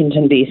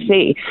Washington,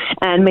 D.C.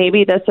 And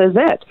maybe this is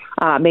it.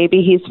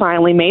 Maybe he's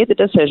finally made the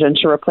decision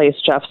to replace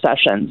Jeff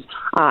Sessions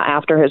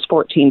after his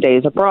 14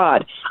 days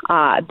abroad.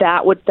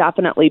 That would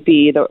definitely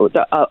be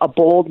a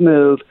bold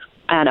move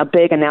and a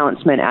big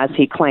announcement, as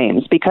he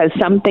claims, because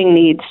something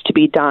needs to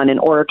be done in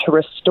order to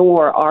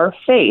restore our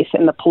faith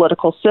in the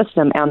political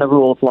system and the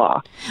rule of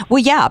law.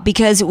 Well, yeah,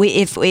 because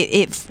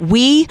if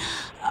we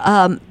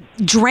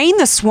Drain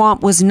the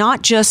Swamp was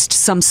not just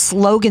some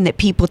slogan that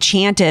people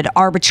chanted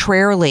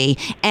arbitrarily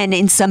and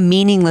in some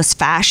meaningless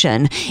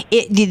fashion.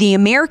 The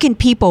American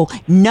people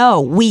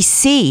know, we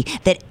see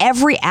that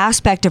every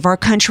aspect of our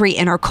country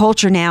and our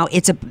culture now,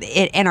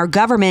 and our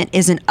government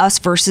is an us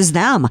versus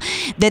them.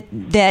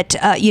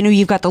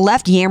 You've got the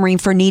left yammering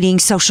for needing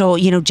social,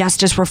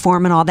 justice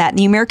reform and all that. And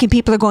the American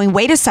people are going,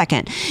 wait a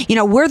second,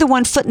 we're the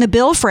one footing the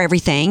bill for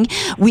everything.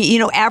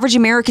 We, average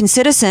American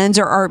citizens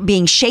are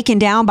being shaken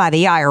down by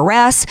the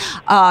IRS.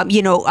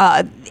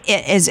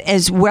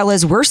 As well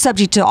as we're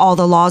subject to all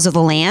the laws of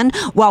the land,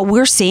 while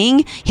we're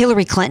seeing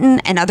Hillary Clinton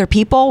and other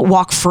people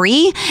walk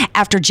free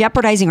after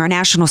jeopardizing our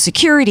national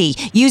security,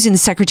 using the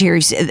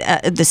Secretary's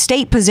the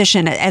state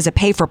position as a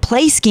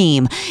pay-for-play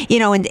scheme.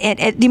 And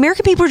the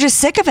American people are just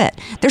sick of it.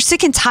 They're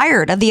sick and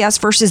tired of the us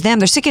versus them.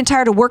 They're sick and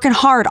tired of working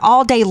hard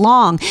all day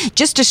long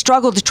just to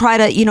struggle to try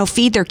to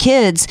feed their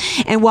kids.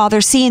 And while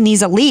they're seeing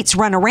these elites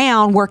run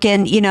around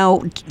working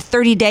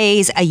 30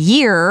 days a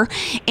year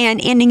and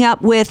ending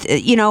up with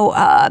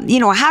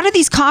how do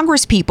these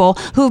Congress people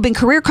who have been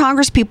career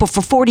Congress people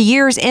for 40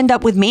 years end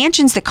up with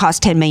mansions that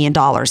cost $10 million?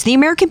 The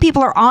American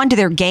people are on to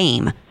their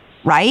game,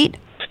 right?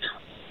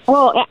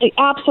 Well,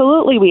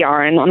 absolutely we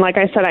are. And like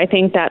I said, I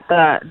think that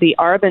the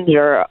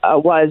arbinger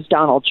was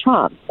Donald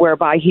Trump,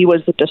 whereby he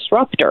was the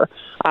disruptor.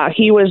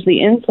 He was the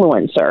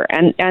influencer.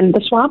 And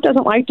the swamp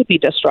doesn't like to be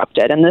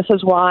disrupted. And this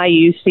is why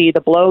you see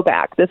the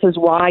blowback. This is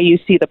why you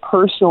see the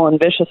personal and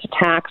vicious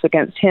attacks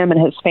against him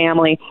and his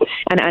family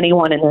and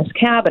anyone in his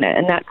cabinet.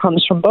 And that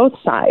comes from both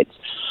sides.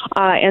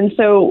 And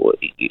so,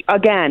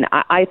 again,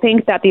 I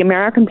think that the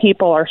American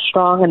people are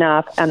strong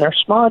enough and they're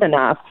smart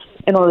enough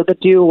in order to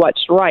do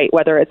what's right,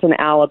 whether it's in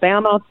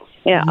Alabama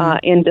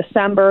in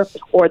December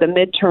or the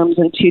midterms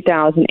in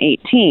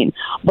 2018.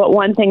 But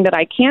one thing that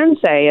I can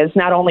say is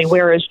not only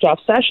where is Jeff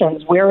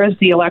Sessions, where is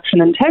the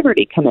Election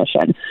Integrity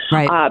Commission?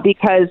 Right.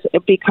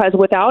 Because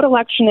without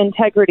election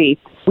integrity,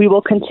 we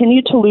will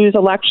continue to lose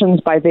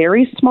elections by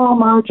very small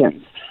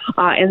margins.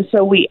 And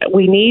so we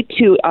need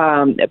to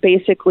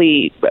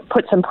basically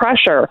put some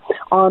pressure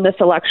on this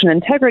Election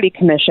Integrity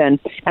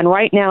Commission. And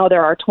right now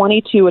there are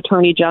 22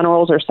 attorney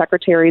generals or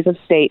secretaries of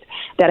state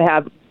that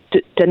have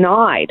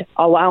denied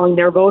allowing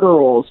their voter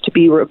rolls to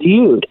be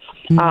reviewed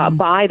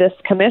by this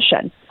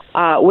commission.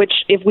 Which,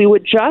 if we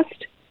would just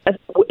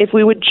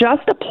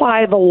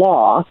apply the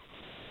law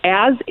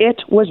as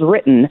it was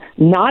written,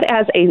 not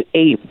as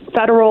a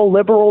federal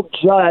liberal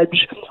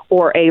judge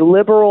or a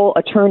liberal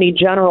attorney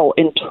general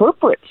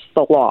interprets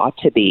the law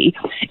to be,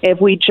 if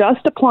we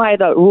just apply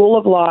the rule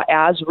of law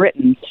as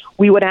written,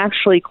 we would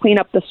actually clean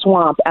up the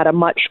swamp at a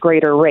much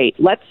greater rate.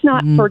 Let's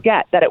not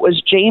forget that it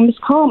was James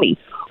Comey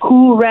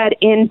who read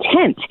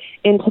intent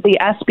into the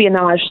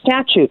espionage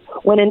statute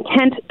when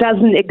intent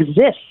doesn't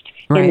exist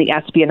in the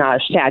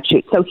espionage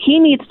statute. So he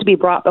needs to be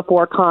brought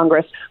before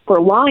Congress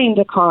for lying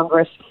to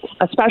Congress,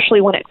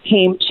 especially when it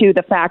came to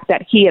the fact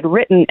that he had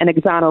written an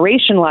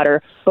exoneration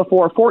letter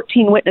before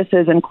 14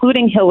 witnesses,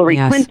 including Hillary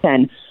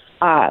Clinton,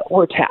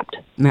 were tapped.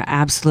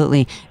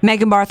 Absolutely.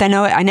 Megan Barth, I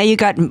know you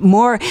got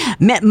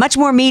much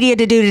more media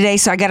to do today,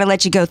 so I got to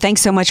let you go.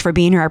 Thanks so much for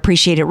being here. I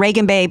appreciate it.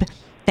 Reagan, babe,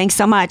 thanks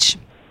so much.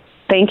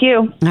 Thank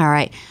you. All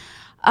right.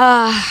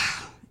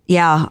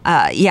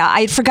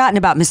 I'd forgotten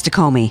about Mr.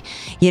 Comey.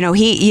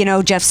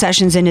 Jeff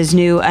Sessions in his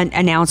new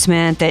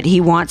announcement that he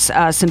wants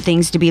some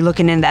things to be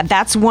looking in.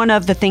 That's one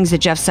of the things that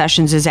Jeff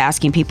Sessions is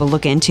asking people to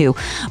look into.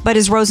 But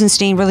is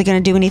Rosenstein really going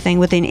to do anything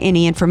with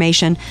any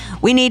information?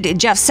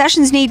 Jeff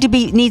Sessions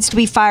needs to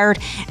be fired,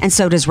 and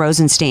so does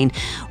Rosenstein.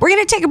 We're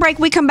going to take a break.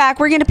 We come back.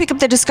 We're going to pick up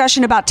the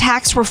discussion about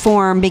tax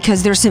reform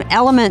because there's some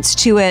elements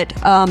to it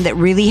that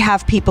really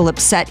have people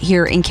upset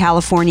here in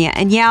California.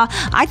 And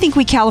I think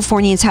we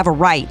Californians have a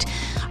right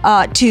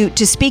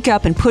to speak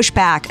up and push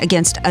back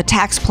against a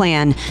tax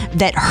plan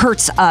that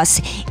hurts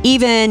us,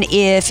 even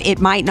if it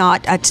might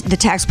not, the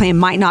tax plan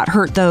might not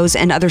hurt those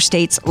in other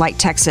states like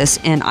Texas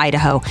and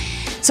Idaho.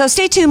 So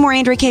stay tuned. More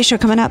Andrea Kaye Show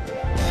coming up.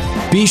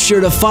 Be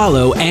sure to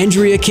follow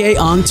Andrea Kaye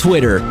on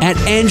Twitter at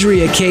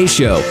Andrea Kaye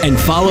Show and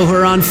follow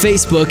her on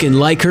Facebook and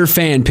like her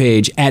fan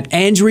page at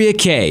Andrea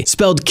Kaye,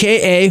 spelled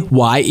Kaye.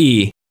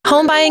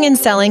 Home buying and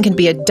selling can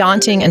be a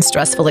daunting and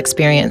stressful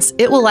experience.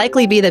 It will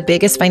likely be the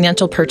biggest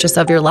financial purchase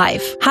of your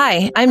life.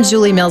 Hi, I'm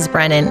Julie Mills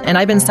Brennan, and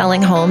I've been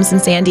selling homes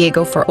in San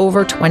Diego for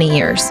over 20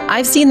 years.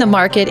 I've seen the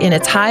market in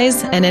its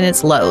highs and in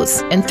its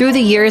lows, and through the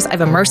years,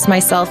 I've immersed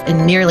myself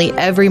in nearly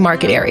every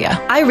market area.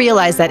 I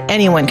realize that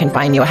anyone can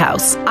find you a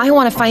house. I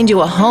want to find you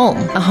a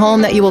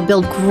home that you will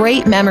build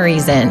great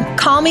memories in.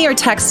 Call me or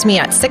text me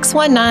at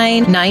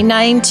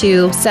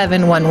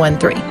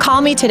 619-992-7113.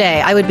 Call me today.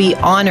 I would be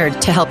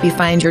honored to help you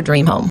find your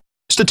dream home.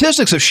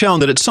 Statistics have shown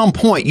that at some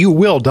point you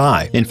will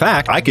die. In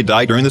fact, I could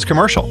die during this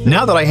commercial.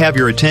 Now that I have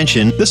your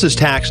attention, this is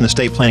tax and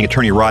estate planning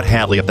attorney Rod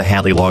Hadley of the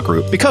Hadley Law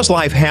Group. Because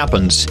life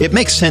happens, it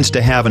makes sense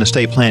to have an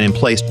estate plan in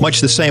place,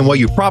 much the same way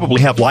you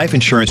probably have life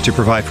insurance to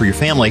provide for your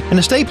family. An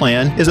estate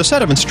plan is a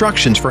set of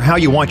instructions for how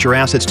you want your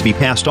assets to be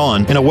passed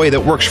on in a way that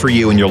works for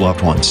you and your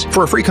loved ones.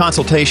 For a free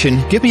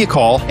consultation, give me a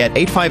call at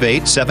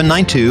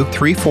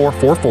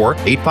 858-792-3444,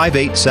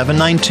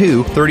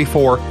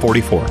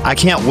 858-792-3444. I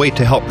can't wait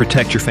to help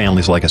protect your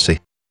family's legacy.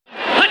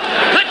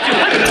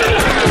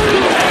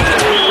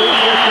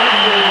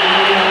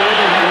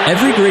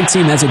 Every great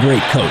team has a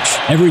great coach.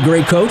 Every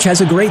great coach has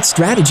a great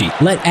strategy.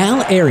 Let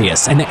Al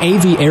Arias and the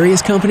AV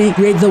Arias Company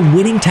create the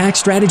winning tax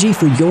strategy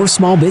for your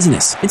small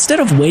business.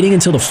 Instead of waiting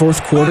until the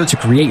fourth quarter to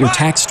create your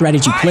tax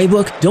strategy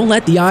playbook, don't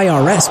let the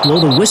IRS blow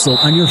the whistle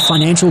on your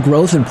financial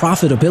growth and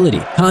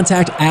profitability.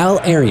 Contact Al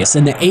Arias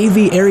and the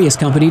AV Arias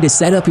Company to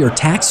set up your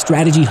tax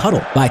strategy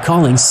huddle by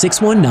calling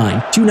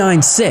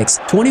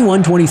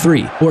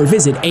 619-296-2123 or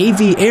visit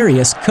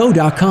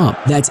avariasco.com.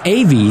 That's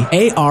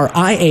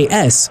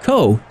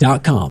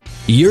avariasco.com.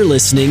 You're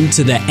listening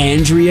to The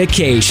Andrea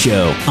Kaye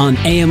Show on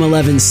AM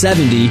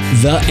 1170,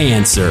 The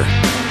Answer.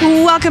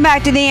 Welcome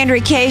back to The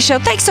Andrea Kaye Show.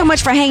 Thanks so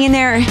much for hanging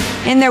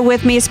in there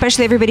with me,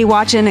 especially everybody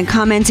watching and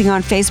commenting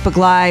on Facebook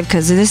Live,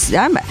 because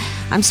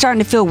I'm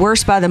starting to feel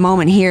worse by the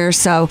moment here.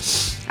 So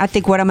I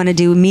think what I'm going to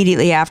do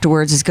immediately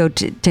afterwards is go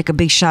take a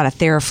big shot of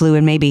Theraflu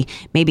and maybe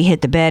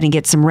hit the bed and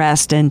get some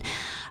rest. And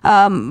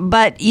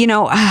but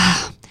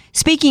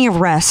speaking of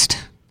rest,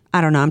 I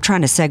don't know, I'm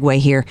trying to segue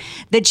here.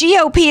 The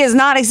GOP is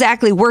not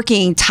exactly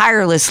working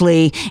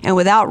tirelessly and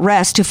without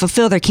rest to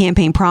fulfill their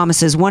campaign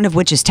promises, one of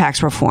which is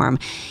tax reform.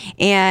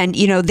 And,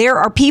 there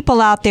are people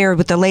out there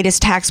with the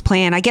latest tax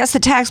plan. I guess the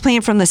tax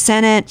plan from the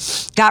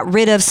Senate got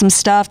rid of some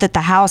stuff that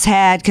the House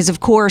had because,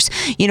 of course,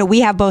 we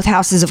have both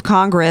houses of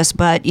Congress,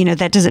 but,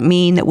 that doesn't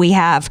mean that we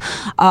have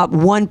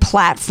one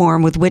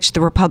platform with which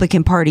the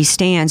Republican Party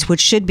stands,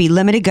 which should be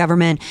limited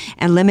government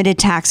and limited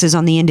taxes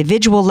on the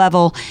individual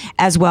level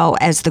as well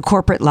as the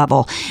corporate level.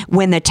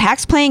 When the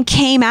tax plan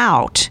came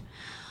out,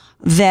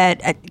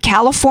 that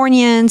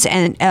Californians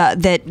and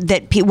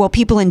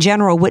people in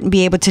general wouldn't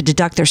be able to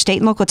deduct their state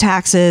and local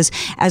taxes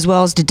as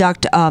well as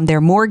deduct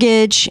their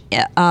mortgage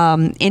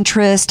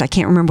interest. I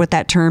can't remember what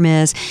that term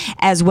is,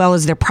 as well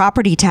as their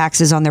property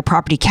taxes on their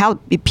property.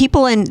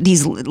 People in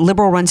these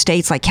liberal-run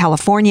states like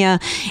California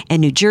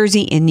and New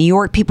Jersey and New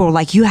York, people are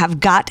like, "You have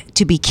got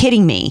to be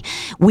kidding me!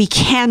 We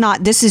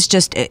cannot. This is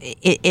just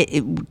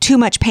too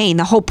much pain."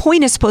 The whole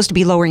point is supposed to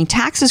be lowering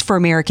taxes for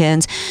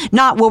Americans,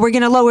 not we're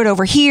going to lower it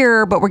over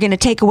here, but we're going to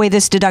take away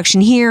this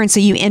deduction here, and so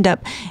you end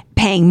up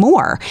paying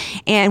more.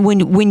 And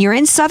when you're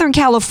in Southern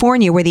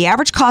California, where the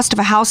average cost of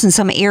a house in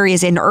some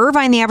areas, in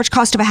Irvine, the average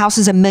cost of a house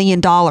is $1 million.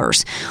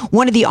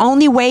 One of the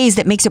only ways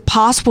that makes it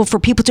possible for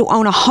people to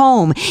own a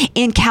home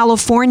in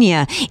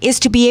California is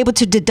to be able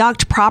to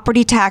deduct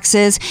property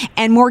taxes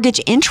and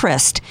mortgage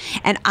interest.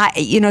 And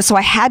so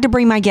I had to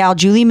bring my gal,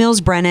 Julie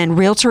Mills Brennan,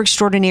 realtor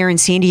extraordinaire in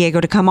San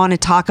Diego, to come on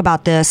and talk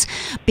about this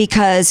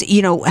because,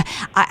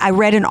 I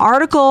read an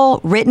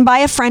article written by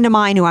a friend of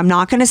mine who I'm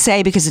not going to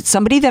say because it's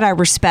somebody that I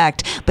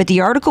respect, but the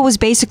article was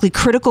basically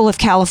critical of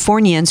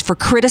Californians for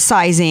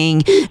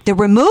criticizing the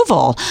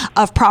removal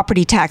of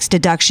property tax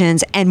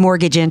deductions and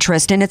mortgage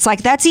interest. And it's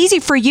like, that's easy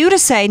for you to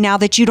say now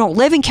that you don't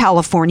live in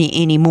California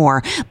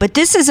anymore. But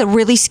this is a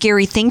really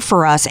scary thing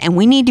for us, and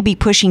we need to be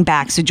pushing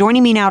back. So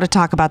joining me now to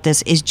talk about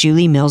this is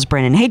Julie Mills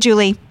Brennan. Hey,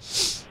 Julie.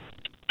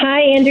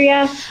 Hi,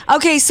 Andrea.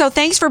 Okay, so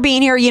thanks for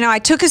being here. I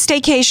took a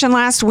staycation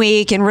last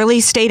week and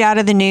really stayed out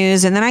of the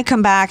news. And then I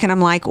come back and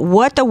I'm like,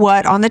 what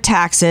on the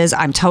taxes?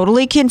 I'm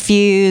totally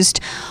confused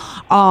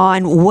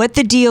on what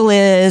the deal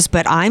is,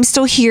 but I'm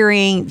still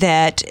hearing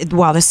that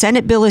while the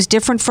Senate bill is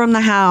different from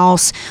the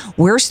House,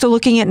 we're still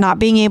looking at not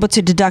being able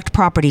to deduct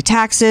property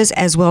taxes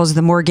as well as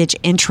the mortgage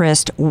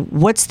interest.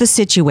 What's the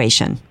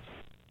situation?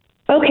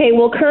 Okay,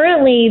 well,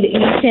 currently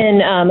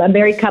a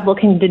married couple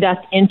can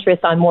deduct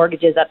interest on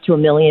mortgages up to $1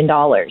 million.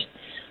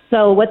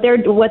 So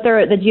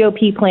the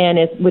GOP plan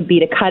would be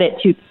to cut it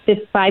to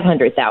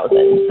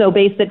 $500,000. So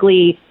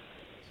basically,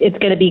 it's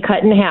going to be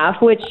cut in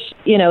half, which,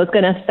 is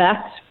going to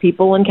affect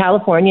people in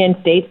California and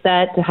states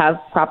that have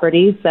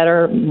properties that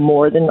are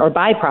more than, or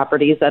buy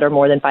properties that are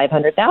more than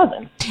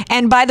 500,000.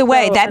 And by the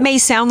way, that may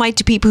sound like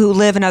to people who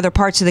live in other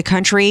parts of the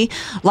country,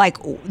 like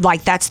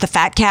that's the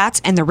fat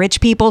cats and the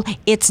rich people.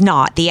 It's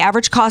not. The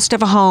average cost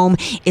of a home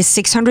is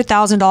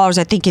 $600,000,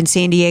 I think, in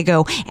San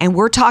Diego. And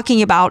we're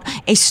talking about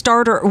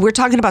starter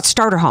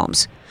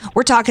homes.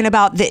 We're talking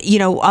about the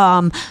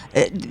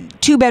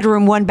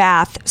 2-bedroom,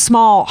 1-bath,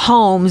 small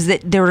homes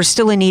that are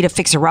still in need of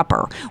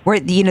fixer-upper. Where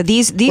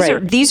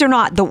these are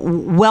not the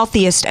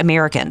wealthiest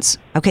Americans.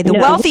 Okay, the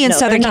wealthy in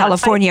Southern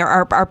California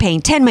are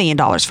paying $10 million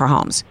for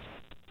homes.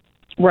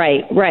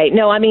 Right.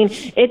 No, I mean,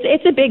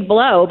 it's a big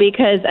blow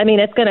because, I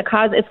mean, it's going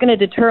to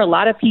deter a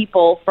lot of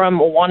people from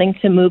wanting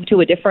to move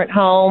to a different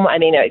home. I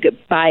mean,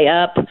 buy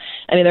up.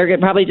 I mean, they're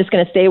probably just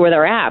going to stay where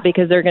they're at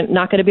because they're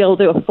not going to be able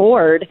to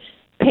afford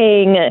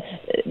paying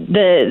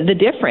the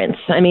difference.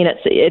 I mean,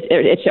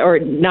 it's or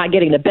not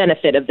getting the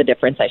benefit of the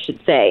difference, I should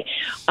say.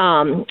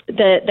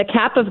 The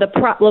cap of the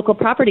local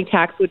property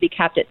tax would be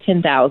capped at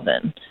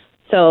 $10,000.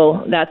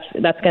 So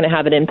that's going to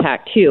have an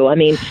impact too. I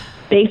mean,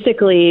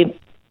 basically,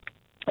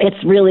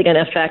 it's really going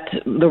to affect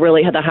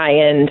the high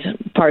end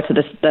parts of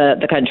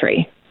the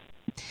country.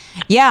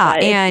 Yeah,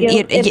 and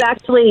did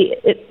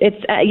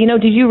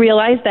you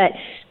realize that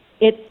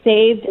it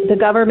saved the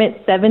government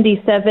saving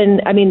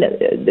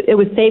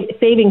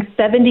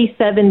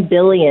 $77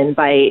 billion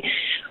by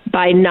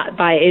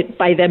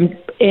them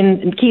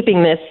in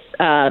keeping this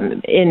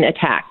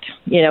intact.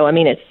 I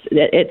mean,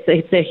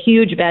 it's a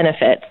huge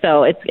benefit.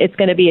 So it's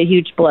going to be a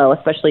huge blow,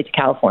 especially to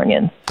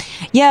Californians.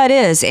 Yeah, it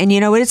is. And,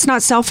 it's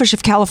not selfish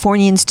of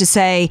Californians to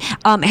say,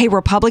 hey,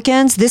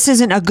 Republicans, this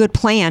isn't a good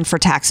plan for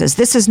taxes.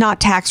 This is not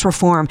tax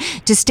reform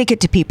to stick it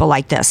to people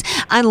like this.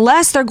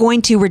 Unless they're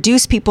going to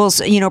reduce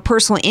people's,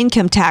 personal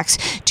income tax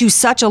to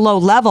such a low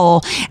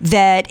level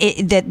that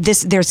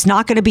there's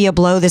not going to be a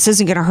blow. This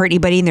isn't going to hurt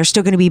anybody, and they're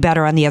still going to be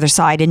better on the other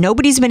side. And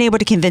nobody's been able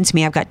to convince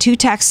me. I've got 2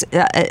 tax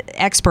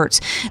experts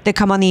that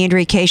come on the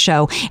Andrea Kaye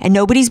Show, and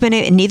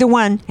neither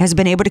one has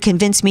been able to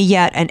convince me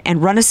yet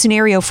and run a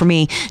scenario for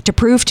me to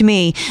prove to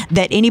me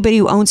that anybody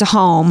who owns a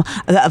home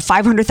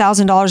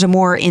 $500,000 or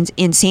more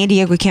in San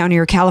Diego County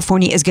or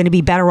California is going to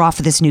be better off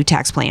with this new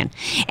tax plan.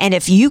 And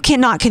if you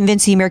cannot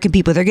convince the American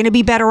people they're going to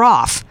be better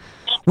off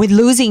with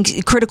losing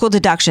critical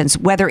deductions,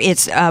 whether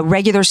it's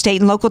regular state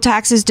and local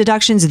taxes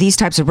deductions, these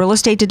types of real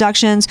estate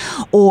deductions,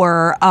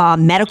 or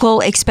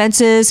medical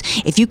expenses,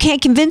 if you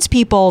can't convince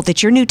people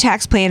that your new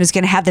tax plan is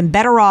going to have them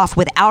better off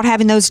without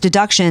having those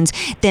deductions,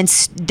 then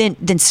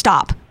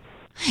stop.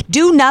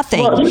 Do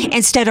nothing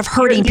instead of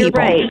hurting people.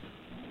 Right.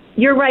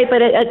 You're right, but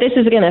this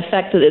is going to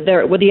affect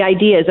the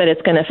idea is that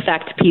it's going to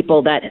affect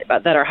people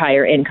that are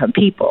higher income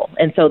people,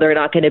 and so they're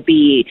not going to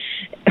be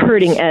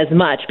hurting as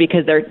much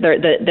because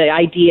the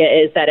idea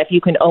is that if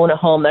you can own a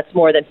home that's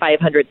more than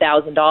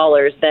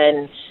 $500,000,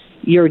 then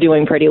you're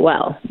doing pretty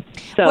well.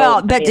 So,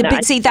 well, but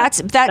see,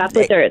 that's what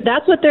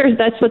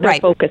they're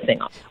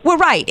focusing on. Well,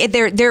 right.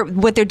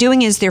 What they're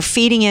doing is they're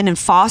feeding in and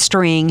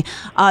fostering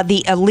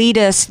the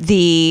elitist,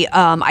 the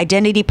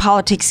identity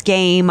politics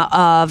game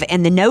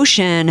and the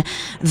notion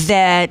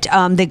that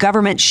the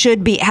government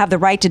should have the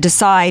right to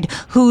decide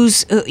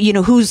who's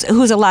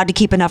allowed to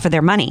keep enough of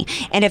their money.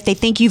 And if they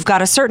think you've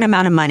got a certain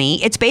amount of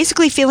money, it's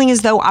basically feeling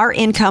as though our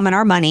income and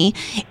our money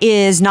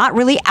is not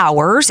really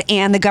ours,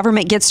 and the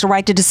government gets the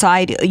right to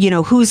decide,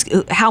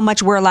 how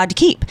much we're allowed to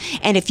keep.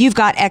 And if you've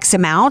got X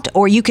amount,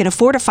 or you can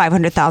afford a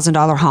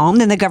 $500,000 home,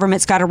 then the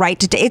government's got a right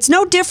to. It's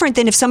no different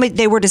than if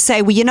they were to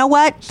say, well, you know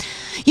what?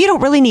 You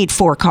don't really need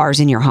 4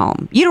 cars in your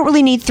home. You don't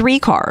really need 3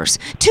 cars.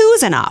 2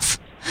 is enough.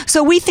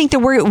 So we think that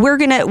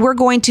we're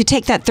going to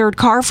take that 3rd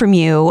car from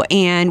you,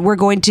 and we're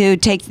going to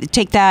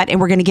take that and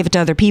we're going to give it to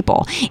other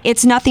people.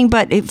 It's nothing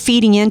but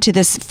feeding into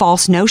this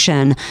false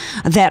notion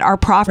that our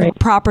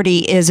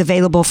property is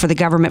available for the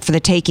government for the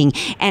taking.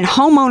 And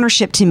home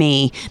ownership, to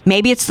me,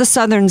 maybe it's the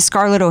Southern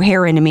Scarlett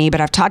O'Hara in me, but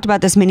I've talked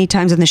about this many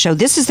times on the show.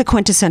 This is the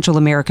quintessential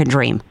American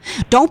dream.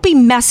 Don't be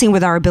messing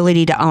with our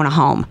ability to own a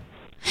home.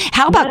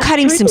 How about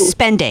cutting some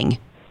spending?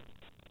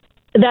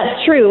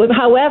 That's true.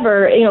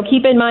 However,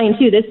 keep in mind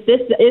too, this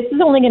is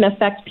only going to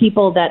affect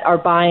people that are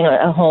buying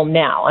a home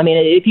now. I mean,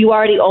 if you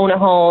already own a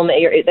home,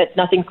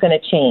 nothing's going to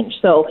change.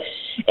 So,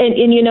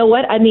 and you know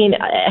what? I mean,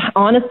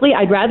 honestly,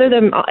 I'd rather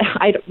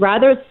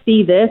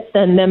see this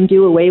than them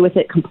do away with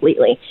it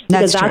completely,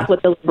 because that's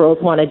what the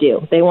liberals want to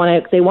do. They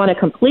want to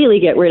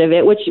completely get rid of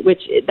it, which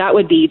that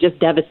would be just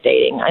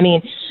devastating. I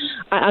mean,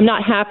 I'm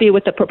not happy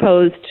with the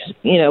proposed,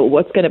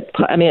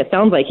 it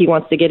sounds like he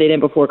wants to get it in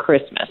before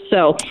Christmas.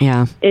 So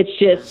yeah, I'd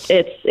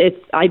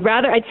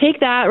take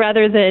that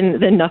rather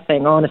than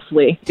nothing,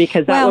 honestly,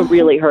 because that would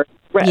really hurt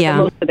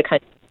most of the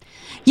country.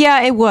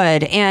 Yeah, it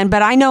would.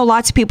 But I know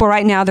lots of people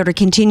right now that are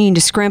continuing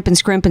to scrimp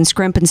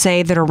and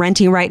save that are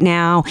renting right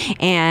now.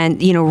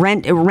 And,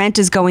 rent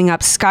is going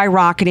up,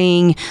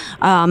 skyrocketing.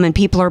 And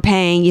people are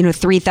paying,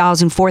 $3,000,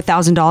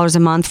 $4,000 a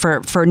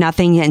month for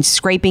nothing and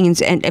scraping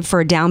and for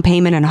a down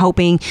payment and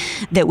hoping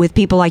that with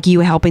people like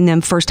you helping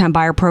them first time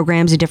buyer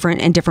programs and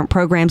different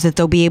programs that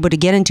they'll be able to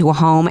get into a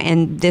home.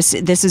 And this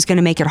is going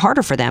to make it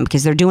harder for them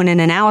because they're doing an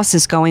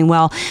analysis going,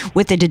 well,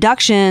 with the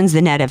deductions,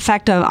 the net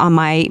effect on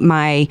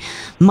my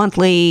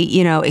monthly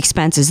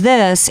expense is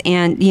this,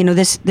 and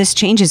this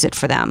changes it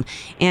for them,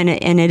 and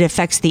it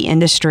affects the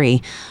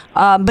industry.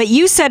 But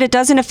you said it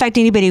doesn't affect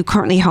anybody who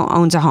currently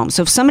owns a home.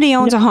 So if somebody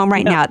owns a home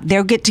right now,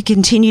 they'll get to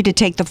continue to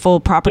take the full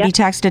property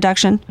tax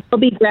deduction? They'll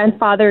be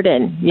grandfathered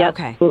in. Yep.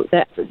 Okay.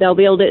 They'll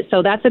be able to.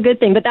 So that's a good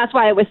thing. But that's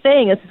why I was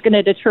saying this is going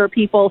to deter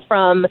people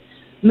from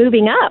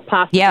moving up.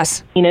 Possibly.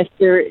 Yes. If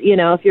you're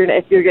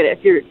going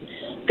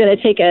to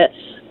take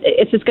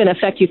it's just going to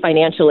affect you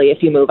financially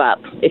if you move up,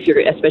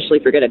 especially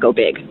if you're going to go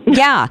big.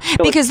 Yeah,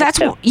 because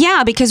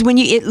because when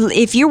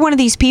if you're one of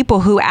these people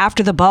who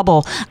after the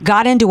bubble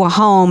got into a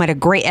home at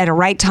a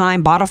right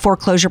time, bought a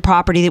foreclosure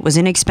property that was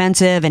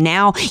inexpensive, and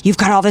now you've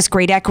got all this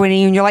great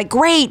equity, and you're like,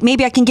 great,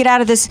 maybe I can get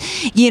out of this,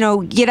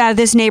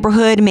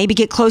 neighborhood, and maybe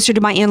get closer to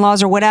my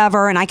in-laws or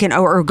whatever, and I can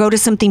or go to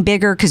something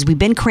bigger because we've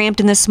been cramped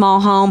in this small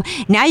home.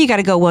 Now you got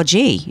to go, well,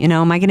 gee,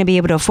 am I going to be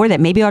able to afford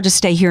that? Maybe I'll just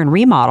stay here and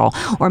remodel,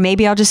 or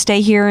maybe I'll just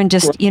stay here and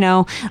just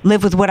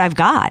live with what I've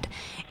got.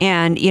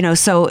 And,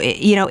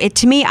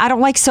 to me, I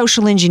don't like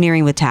social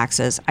engineering with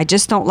taxes. I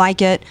just don't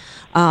like it.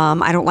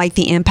 I don't like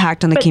the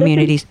impact on the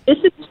communities. This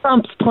is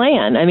Trump's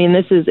plan. I mean,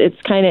 it's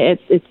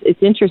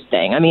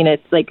interesting. I mean,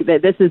 it's like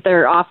this is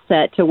their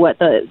offset to what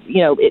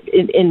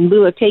in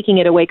lieu of taking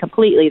it away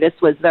completely, this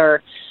was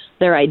their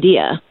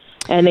idea.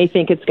 And they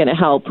think it's going to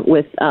help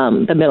with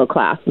the middle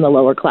class and the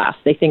lower class.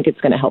 They think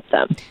it's going to help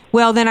them.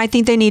 Well, then I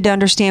think they need to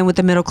understand what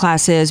the middle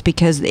class is,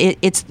 because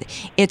it's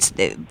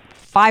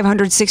 $500,000,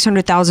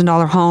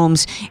 $600,000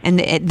 homes, and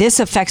this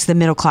affects the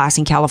middle class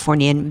in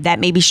California, and that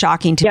may be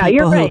shocking to people.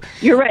 Yeah,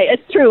 you're right.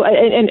 It's true.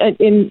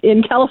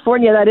 In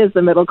California, that is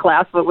the middle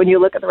class, but when you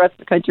look at the rest of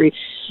the country,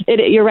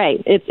 you're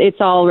right. It's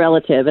all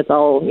relative. It's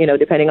all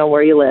depending on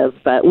where you live.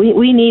 But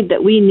we need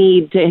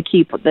to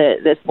keep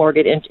this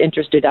mortgage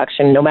interest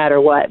deduction no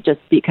matter what, just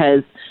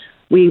because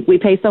we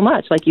pay so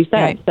much, like you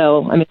said. Right.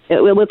 So I mean,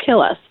 it will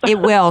kill us. It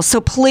will.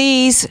 So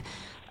please,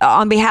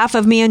 on behalf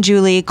of me and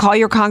Julie, call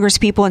your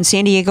congresspeople in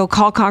San Diego.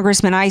 Call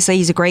Congressman Isa.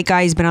 He's a great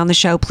guy. He's been on the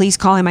show. Please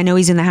call him. I know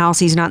he's in the House.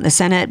 He's not in the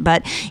Senate,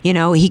 but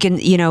he can.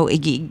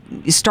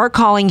 Start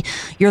calling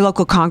your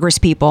local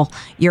congresspeople,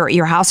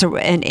 your House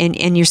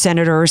and your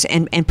senators,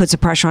 and put some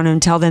pressure on them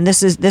and tell them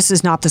this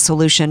is not the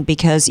solution,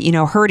 because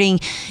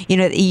hurting.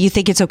 You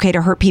think it's okay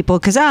to hurt people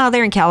because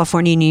they're in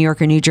California, New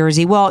York, or New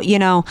Jersey. Well,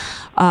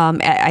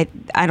 I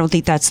don't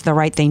think that's the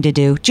right thing to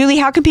do. Julie,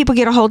 how can people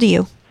get a hold of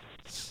you?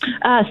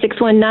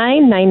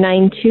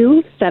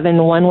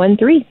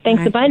 619-992-7113.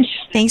 Thanks a bunch.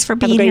 Thanks for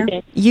being here.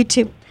 Day. You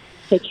too.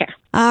 Take care.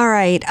 All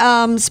right.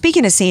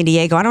 Speaking of San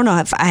Diego, I don't know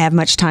if I have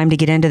much time to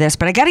get into this,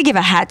 but I got to give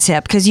a hat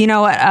tip, because there's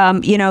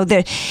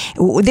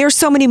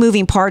so many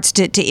moving parts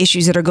to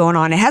issues that are going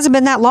on. It hasn't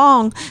been that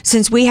long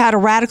since we had a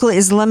radical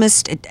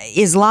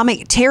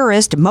Islamic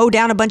terrorist mow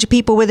down a bunch of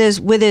people with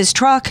his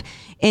truck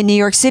in New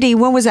York City.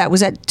 When was that?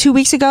 Was that 2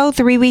 weeks ago,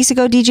 3 weeks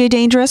ago, DJ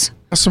Dangerous?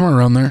 Somewhere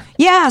around there.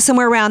 Yeah,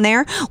 somewhere around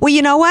there. Well,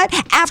 you know what?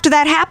 After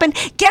that happened,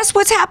 guess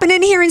what's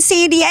happening here in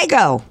San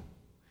Diego?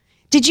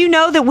 Did you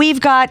know that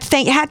we've got,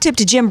 hat tip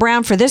to Jim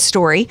Brown for this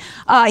story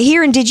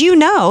here, and did you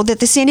know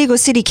that the San Diego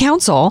City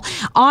Council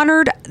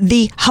honored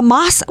the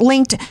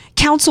Hamas-linked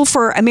Council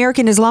for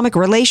American Islamic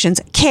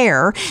Relations,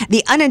 CARE,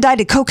 the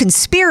unindicted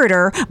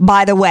co-conspirator,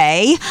 by the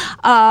way,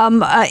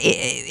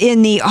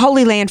 in the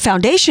Holy Land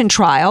Foundation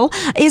trial,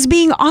 is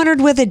being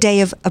honored with a day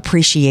of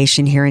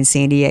appreciation here in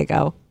San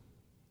Diego.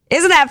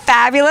 Isn't that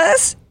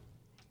fabulous?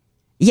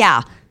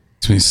 Yeah.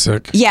 Makes me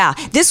sick. Yeah.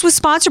 This was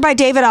sponsored by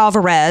David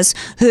Alvarez,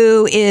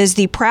 who is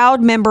the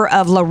proud member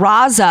of La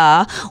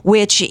Raza,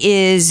 which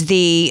is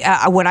the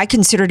what I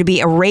consider to be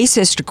a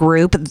racist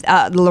group.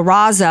 La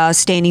Raza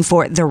standing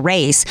for the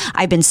race.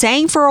 I've been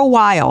saying for a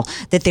while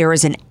that there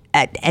is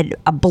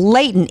a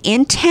blatant,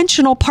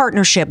 intentional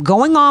partnership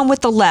going on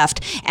with the left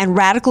and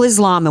radical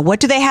Islam. And what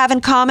do they have in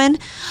common?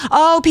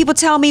 Oh, people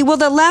tell me, well,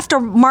 the left are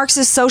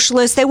Marxist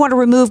socialists. They want to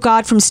remove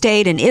God from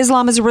state, and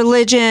Islam is a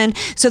religion,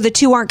 so the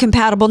two aren't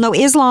compatible. No,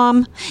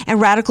 Islam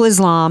and radical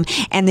Islam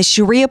and the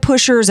Sharia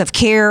pushers of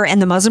CARE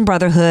and the Muslim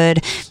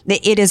Brotherhood,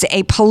 it is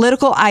a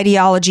political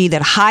ideology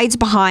that hides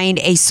behind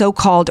a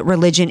so-called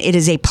religion. It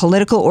is a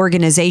political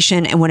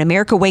organization. And when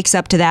America wakes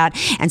up to that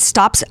and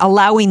stops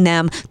allowing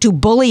them to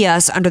bully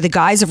us under the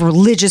guise of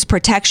religious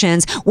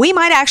protections, we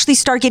might actually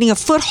start getting a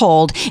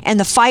foothold in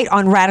the fight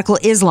on radical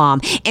Islam.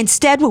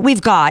 Instead, what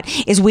we've got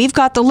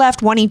the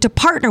left wanting to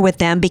partner with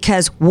them,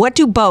 because what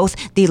do both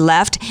the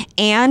left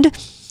and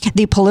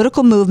the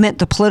political movement,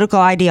 the political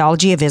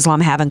ideology of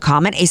Islam have in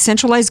common? A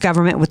centralized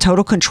government with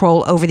total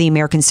control over the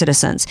American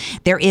citizens.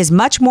 There is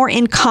much more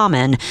in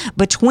common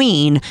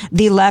between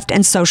the left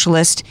and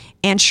socialist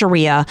and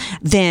Sharia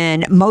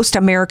than most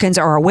Americans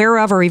are aware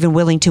of or even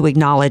willing to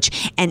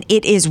acknowledge. And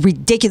it is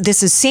ridiculous.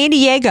 This is San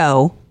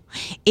Diego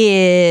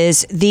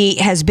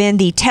has been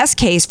the test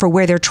case for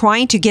where they're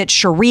trying to get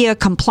Sharia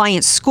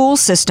compliant school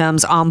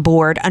systems on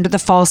board under the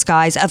false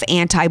guise of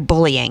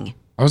anti-bullying.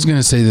 I was going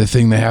to say the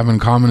thing they have in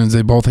common is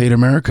they both hate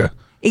America.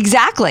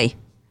 Exactly.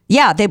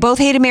 Yeah, they both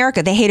hate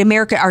America. They hate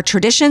America, our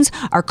traditions,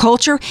 our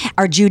culture,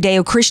 our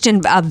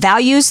Judeo-Christian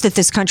values that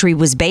this country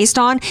was based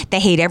on. They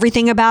hate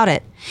everything about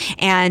it.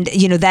 And,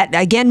 that,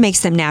 again, makes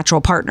them natural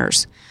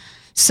partners.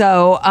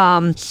 So,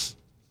 I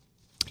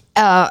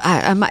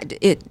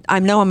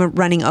know I'm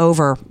running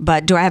over,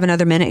 but do I have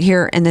another minute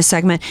here in this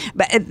segment?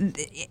 But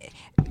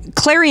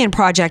Clarion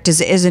Project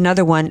is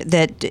another one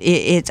that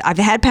I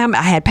had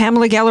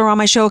Pamela Geller on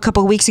my show a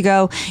couple of weeks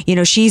ago.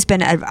 She's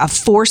been a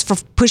force for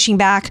pushing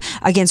back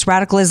against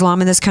radical Islam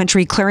in this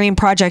country. Clarion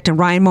Project and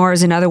Ryan Moore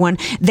is another one.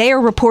 They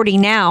are reporting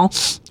now,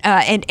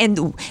 and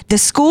the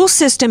school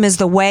system is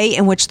the way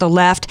in which the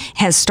left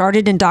has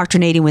started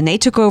indoctrinating. When they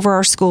took over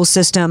our school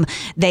system,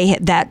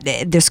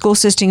 the school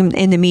system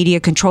in the media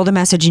control the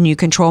message and you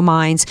control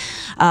minds.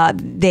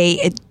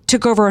 They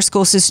took over our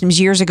school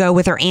systems years ago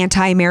with their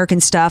anti-American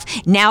stuff.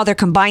 Now they're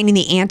combining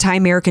the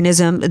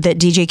anti-Americanism that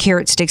DJ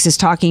Carrot Sticks is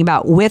talking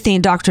about with the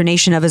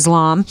indoctrination of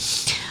Islam.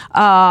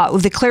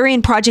 The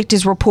Clarion Project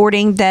is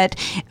reporting that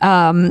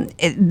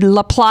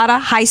La Plata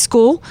High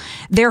School,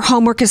 their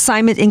homework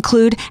assignment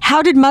include,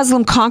 how did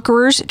Muslim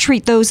conquerors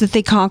treat those that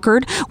they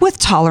conquered? With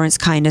tolerance,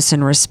 kindness,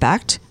 and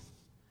respect.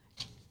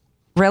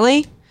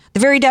 Really? The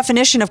very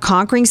definition of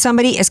conquering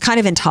somebody is kind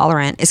of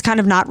intolerant. It's kind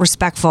of not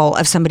respectful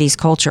of somebody's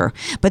culture.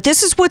 But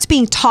this is what's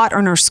being taught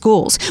in our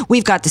schools.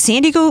 We've got the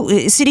San Diego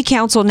City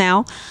Council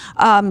now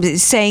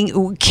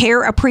saying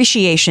Care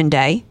Appreciation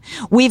Day.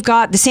 We've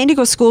got the San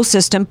Diego school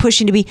system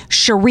pushing to be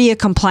Sharia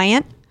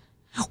compliant.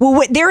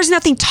 Well, there is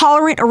nothing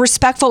tolerant or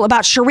respectful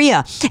about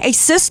Sharia, a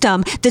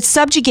system that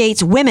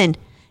subjugates women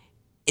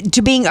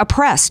to being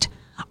oppressed.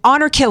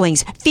 Honor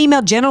killings,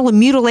 female genital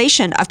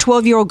mutilation of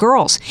 12-year-old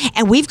girls.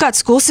 And we've got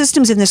school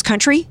systems in this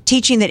country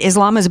teaching that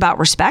Islam is about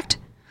respect.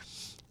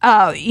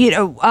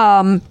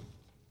 One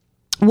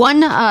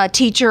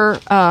teacher,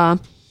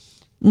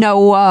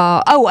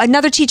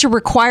 another teacher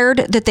required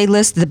that they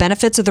list the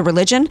benefits of the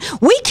religion.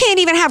 We can't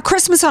even have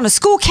Christmas on a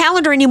school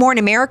calendar anymore in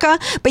America,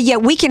 but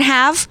yet we can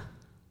have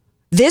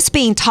this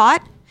being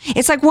taught.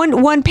 It's like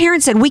one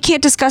parent said, we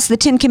can't discuss the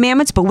 10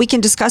 Commandments, but we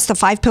can discuss the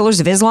 5 pillars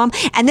of Islam.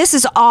 And this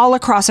is all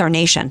across our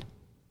nation.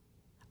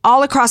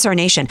 All across our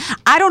nation.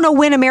 I don't know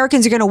when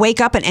Americans are going to wake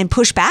up and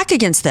push back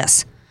against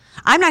this.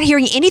 I'm not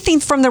hearing anything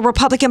from the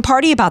Republican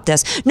Party about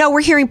this. No,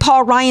 we're hearing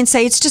Paul Ryan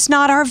say it's just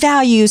not our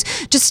values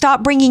to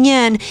stop bringing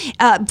in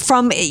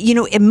from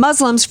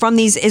Muslims from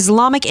these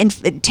Islamic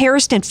and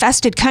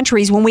terrorist-infested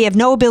countries when we have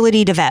no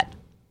ability to vet.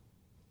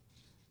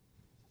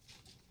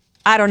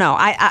 I don't know.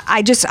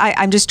 I'm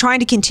just trying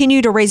to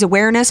continue to raise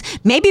awareness.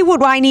 Maybe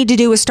what I need to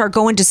do is start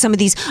going to some of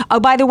these. Oh,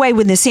 by the way,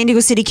 when the San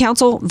Diego City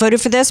Council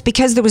voted for this,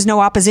 because there was no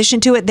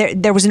opposition to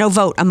it, there was no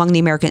vote among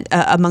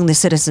the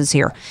citizens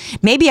here.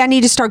 Maybe I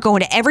need to start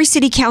going to every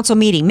city council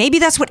meeting. Maybe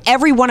that's what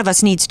every one of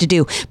us needs to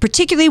do,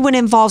 particularly when it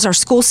involves our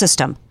school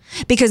system,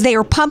 because they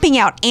are pumping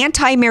out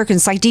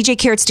anti-Americans, like DJ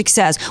Carrot Stick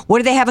says. What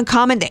do they have in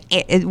common?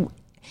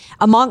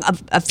 Among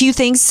a few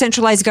things,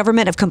 centralized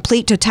government of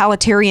complete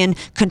totalitarian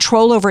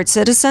control over its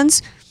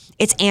citizens,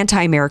 it's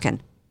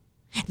anti-American.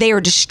 They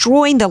are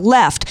destroying the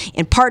left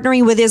and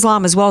partnering with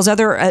Islam as well as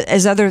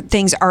other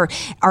things are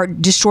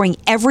destroying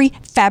every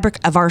fabric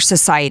of our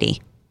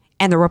society.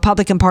 And the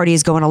Republican Party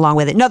is going along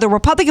with it. No, the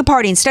Republican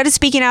Party, instead of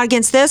speaking out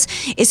against this,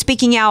 is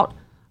speaking out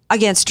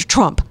against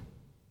Trump.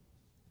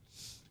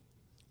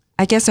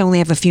 I guess I only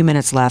have a few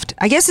minutes left.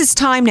 I guess it's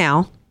time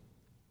now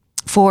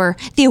for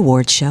the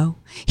awards show.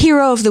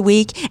 Hero of the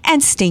Week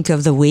and Stink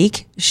of the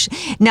Week.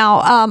 Now,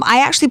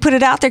 I actually put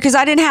it out there because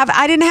I didn't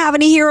have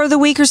any Hero of the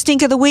Week or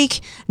Stink of the Week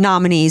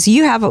nominees.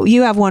 You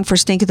have one for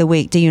Stink of the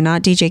Week, do you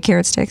not, DJ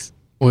Carrot Sticks?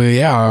 Well,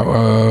 yeah.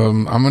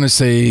 I'm going to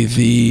say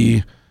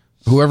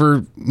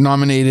whoever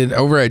nominated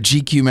over at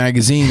GQ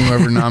magazine,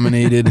 whoever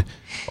nominated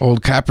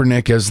old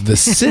Kaepernick as the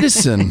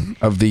Citizen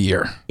of the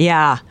Year.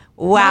 Yeah.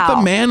 Wow. Not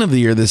the Man of the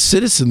Year, the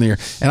Citizen of the Year.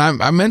 And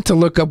I meant to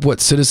look up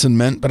what citizen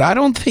meant, but I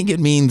don't think it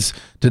means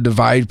to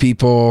divide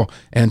people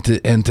and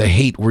to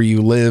hate where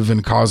you live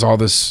and cause all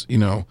this,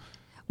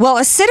 Well,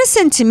 a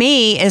citizen to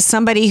me is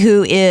somebody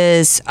who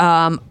is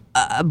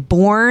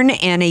born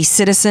and a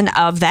citizen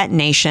of that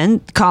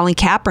nation. Colin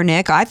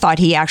Kaepernick, I thought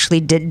he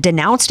actually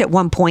denounced at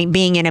one point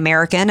being an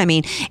American. I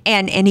mean,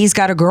 and he's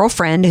got a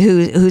girlfriend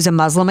who's a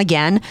Muslim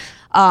again.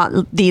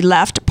 The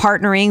left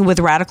partnering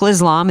with radical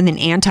Islam and an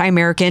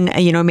anti-American,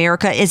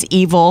 America is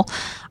evil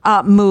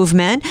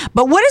movement.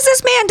 But what has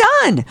this man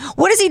done?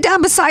 What has he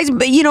done besides,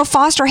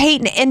 foster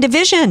hate and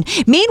division?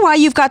 Meanwhile,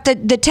 you've got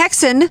the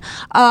Texan,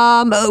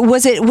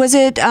 was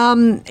it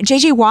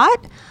J.J.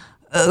 Watt?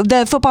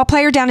 the football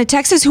player down in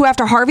Texas who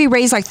after Harvey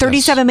raised like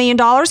 $37 million.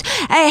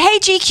 Hey,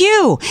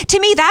 GQ, to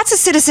me, that's a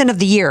citizen of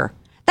the year.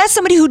 That's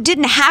somebody who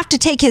didn't have to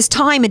take his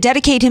time and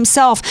dedicate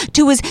himself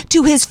to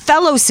his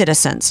fellow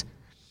citizens.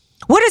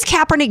 What has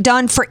Kaepernick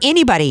done for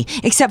anybody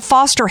except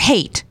foster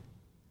hate?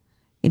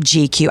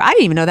 GQ. I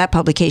didn't even know that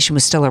publication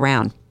was still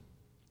around.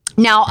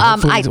 Now,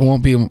 it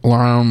won't be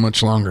around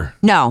much longer.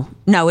 No,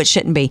 it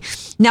shouldn't be.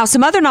 Now,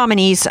 some other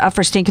nominees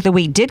for Stink of the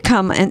Week did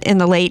come in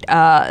the late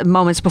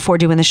moments before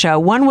doing the show.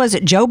 One was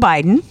Joe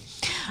Biden,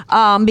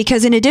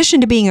 because in addition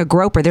to being a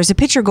groper, there's a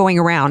picture going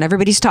around.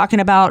 Everybody's talking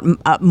about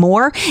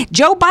more.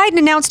 Joe Biden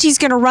announced he's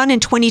going to run in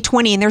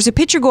 2020, and there's a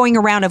picture going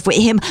around of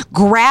him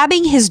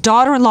grabbing his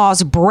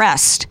daughter-in-law's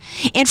breast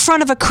in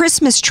front of a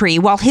Christmas tree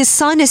while his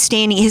son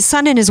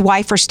and his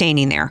wife are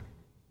standing there.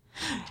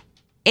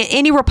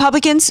 Any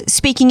Republicans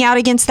speaking out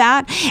against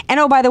that? And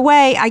oh, by the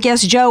way, I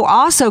guess Joe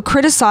also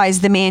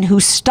criticized the man who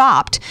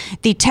stopped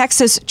the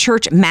Texas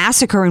church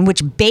massacre in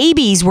which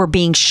babies were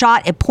being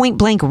shot at point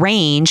blank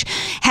range.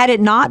 Had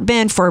it not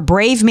been for a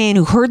brave man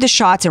who heard the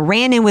shots and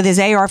ran in with his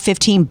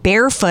AR-15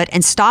 barefoot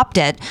and stopped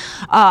it,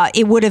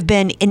 it would have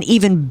been an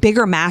even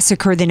bigger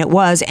massacre than it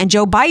was. And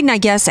Joe Biden, I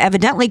guess,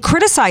 evidently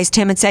criticized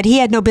him and said he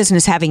had no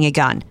business having a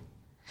gun.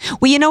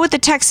 Well, you know what the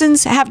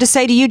Texans have to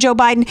say to you, Joe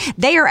Biden?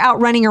 They are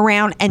out running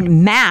around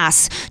en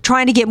masse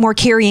trying to get more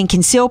carry and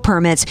conceal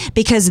permits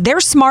because they're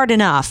smart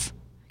enough.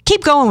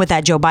 Keep going with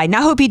that, Joe Biden.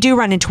 I hope you do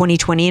run in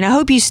 2020, and I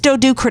hope you still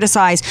do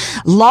criticize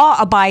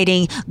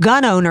law-abiding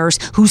gun owners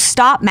who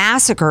stop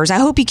massacres. I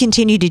hope you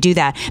continue to do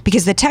that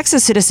because the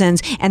Texas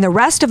citizens and the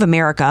rest of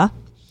America,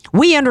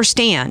 we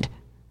understand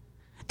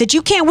that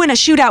you can't win a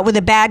shootout with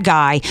a bad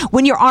guy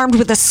when you're armed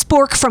with a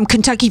spork from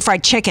Kentucky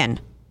Fried Chicken.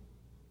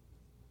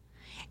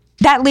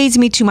 That leads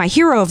me to my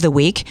hero of the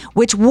week,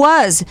 which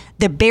was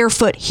the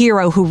barefoot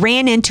hero who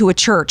ran into a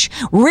church,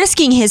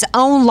 risking his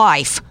own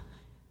life,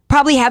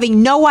 probably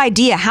having no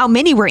idea how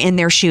many were in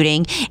there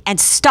shooting, and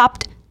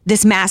stopped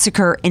this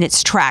massacre in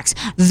its tracks.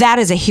 That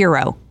is a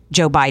hero,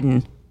 Joe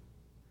Biden.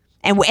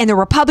 And the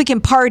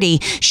Republican Party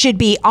should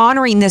be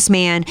honoring this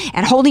man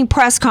and holding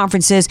press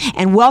conferences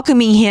and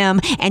welcoming him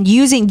and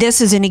using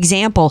this as an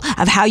example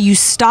of how you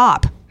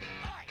stop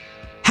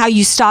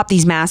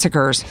these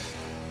massacres.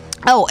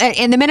 Oh,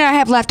 and the minute I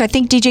have left, I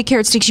think DJ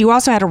Carrot Sticks, you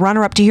also had a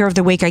runner-up to Hero of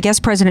the Week. I guess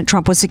President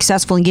Trump was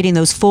successful in getting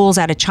those fools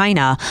out of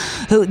China,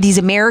 these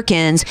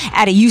Americans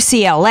out of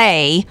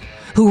UCLA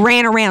who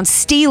ran around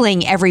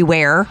stealing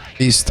everywhere.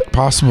 It's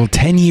possible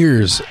 10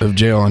 years of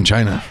jail in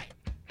China.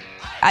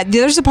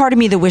 There's a part of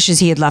me that wishes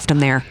he had left them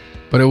there.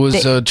 But it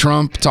was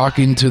Trump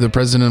talking to the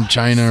president of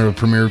China, or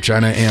premier of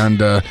China, and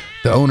the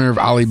owner of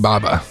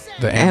Alibaba.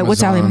 The Amazon,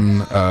 what's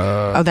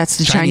Alibaba? That's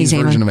the Chinese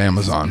version of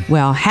Amazon.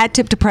 Well, hat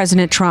tip to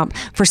President Trump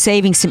for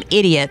saving some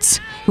idiots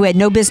who had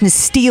no business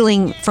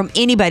stealing from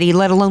anybody,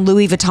 let alone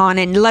Louis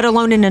Vuitton, and let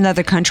alone in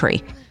another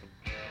country.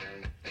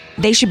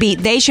 They should be,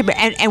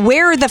 and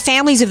where are the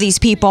families of these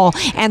people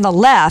and the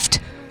left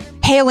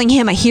hailing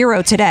him a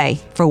hero today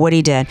for what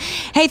he did?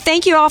 Hey,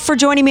 thank you all for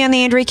joining me on the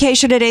Andrea Kaye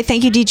Show today.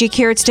 Thank you, DJ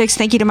Carrot Sticks.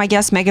 Thank you to my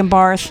guests, Megan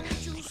Barth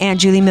and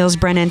Julie Mills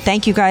Brennan.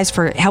 Thank you guys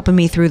for helping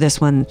me through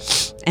this one.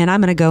 And I'm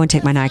going to go and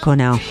take my NyQuil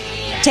now.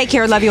 Take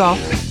care. Love you all.